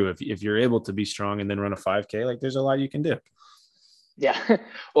is true. If you're able to be strong and then run a 5K, like there's a lot you can do. Yeah.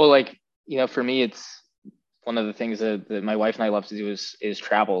 Well, like, for me, one of the things that my wife and I love to do is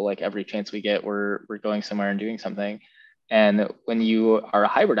travel. Like every chance we get, we're going somewhere and doing something. And when you are a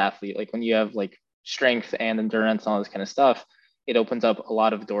hybrid athlete, like when you have like strength and endurance and all this kind of stuff, it opens up a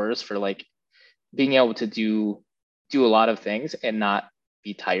lot of doors for like being able to do a lot of things and not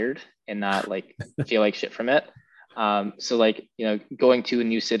be tired and not like feel like shit from it. So like, you know, going to a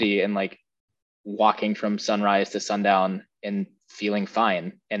new city and like walking from sunrise to sundown and feeling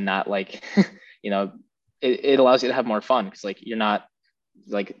fine and not like, you know, it allows you to have more fun because like you're not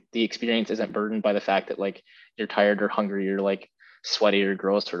like the experience isn't burdened by the fact that like you're tired or hungry or like sweaty or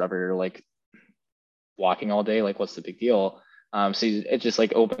gross or whatever. You're like walking all day, like what's the big deal? So it just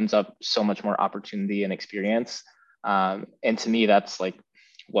like opens up so much more opportunity and experience. And to me, that's like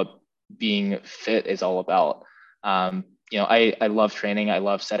what being fit is all about. You know, I love training. I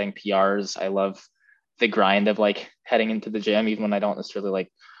love setting PRs. I love the grind of like heading into the gym, even when I don't necessarily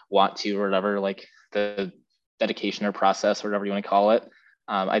like want to or whatever, like the dedication or process or whatever you want to call it.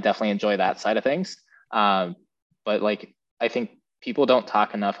 I definitely enjoy that side of things. But like, I think people don't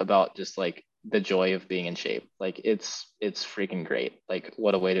talk enough about just like the joy of being in shape. Like it's freaking great. Like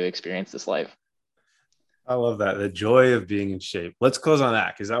what a way to experience this life. I love that. The joy of being in shape. Let's close on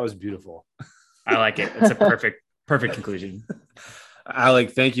that because that was beautiful. I like it. It's a perfect conclusion.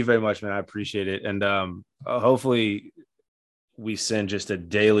 Alec, thank you very much, man. I appreciate it. And hopefully we send just a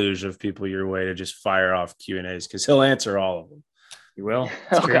deluge of people your way to just fire off Q&As because he'll answer all of them. You will.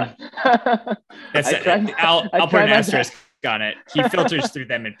 That's true. That's I'll put an asterisk on it. He filters through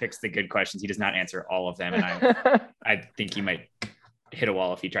them and picks the good questions. He does not answer all of them. And I think he might hit a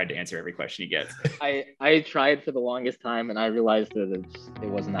wall if he tried to answer every question he gets. I tried for the longest time and I realized that it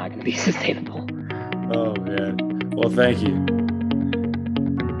was not going to be sustainable. Oh man. Well, thank you.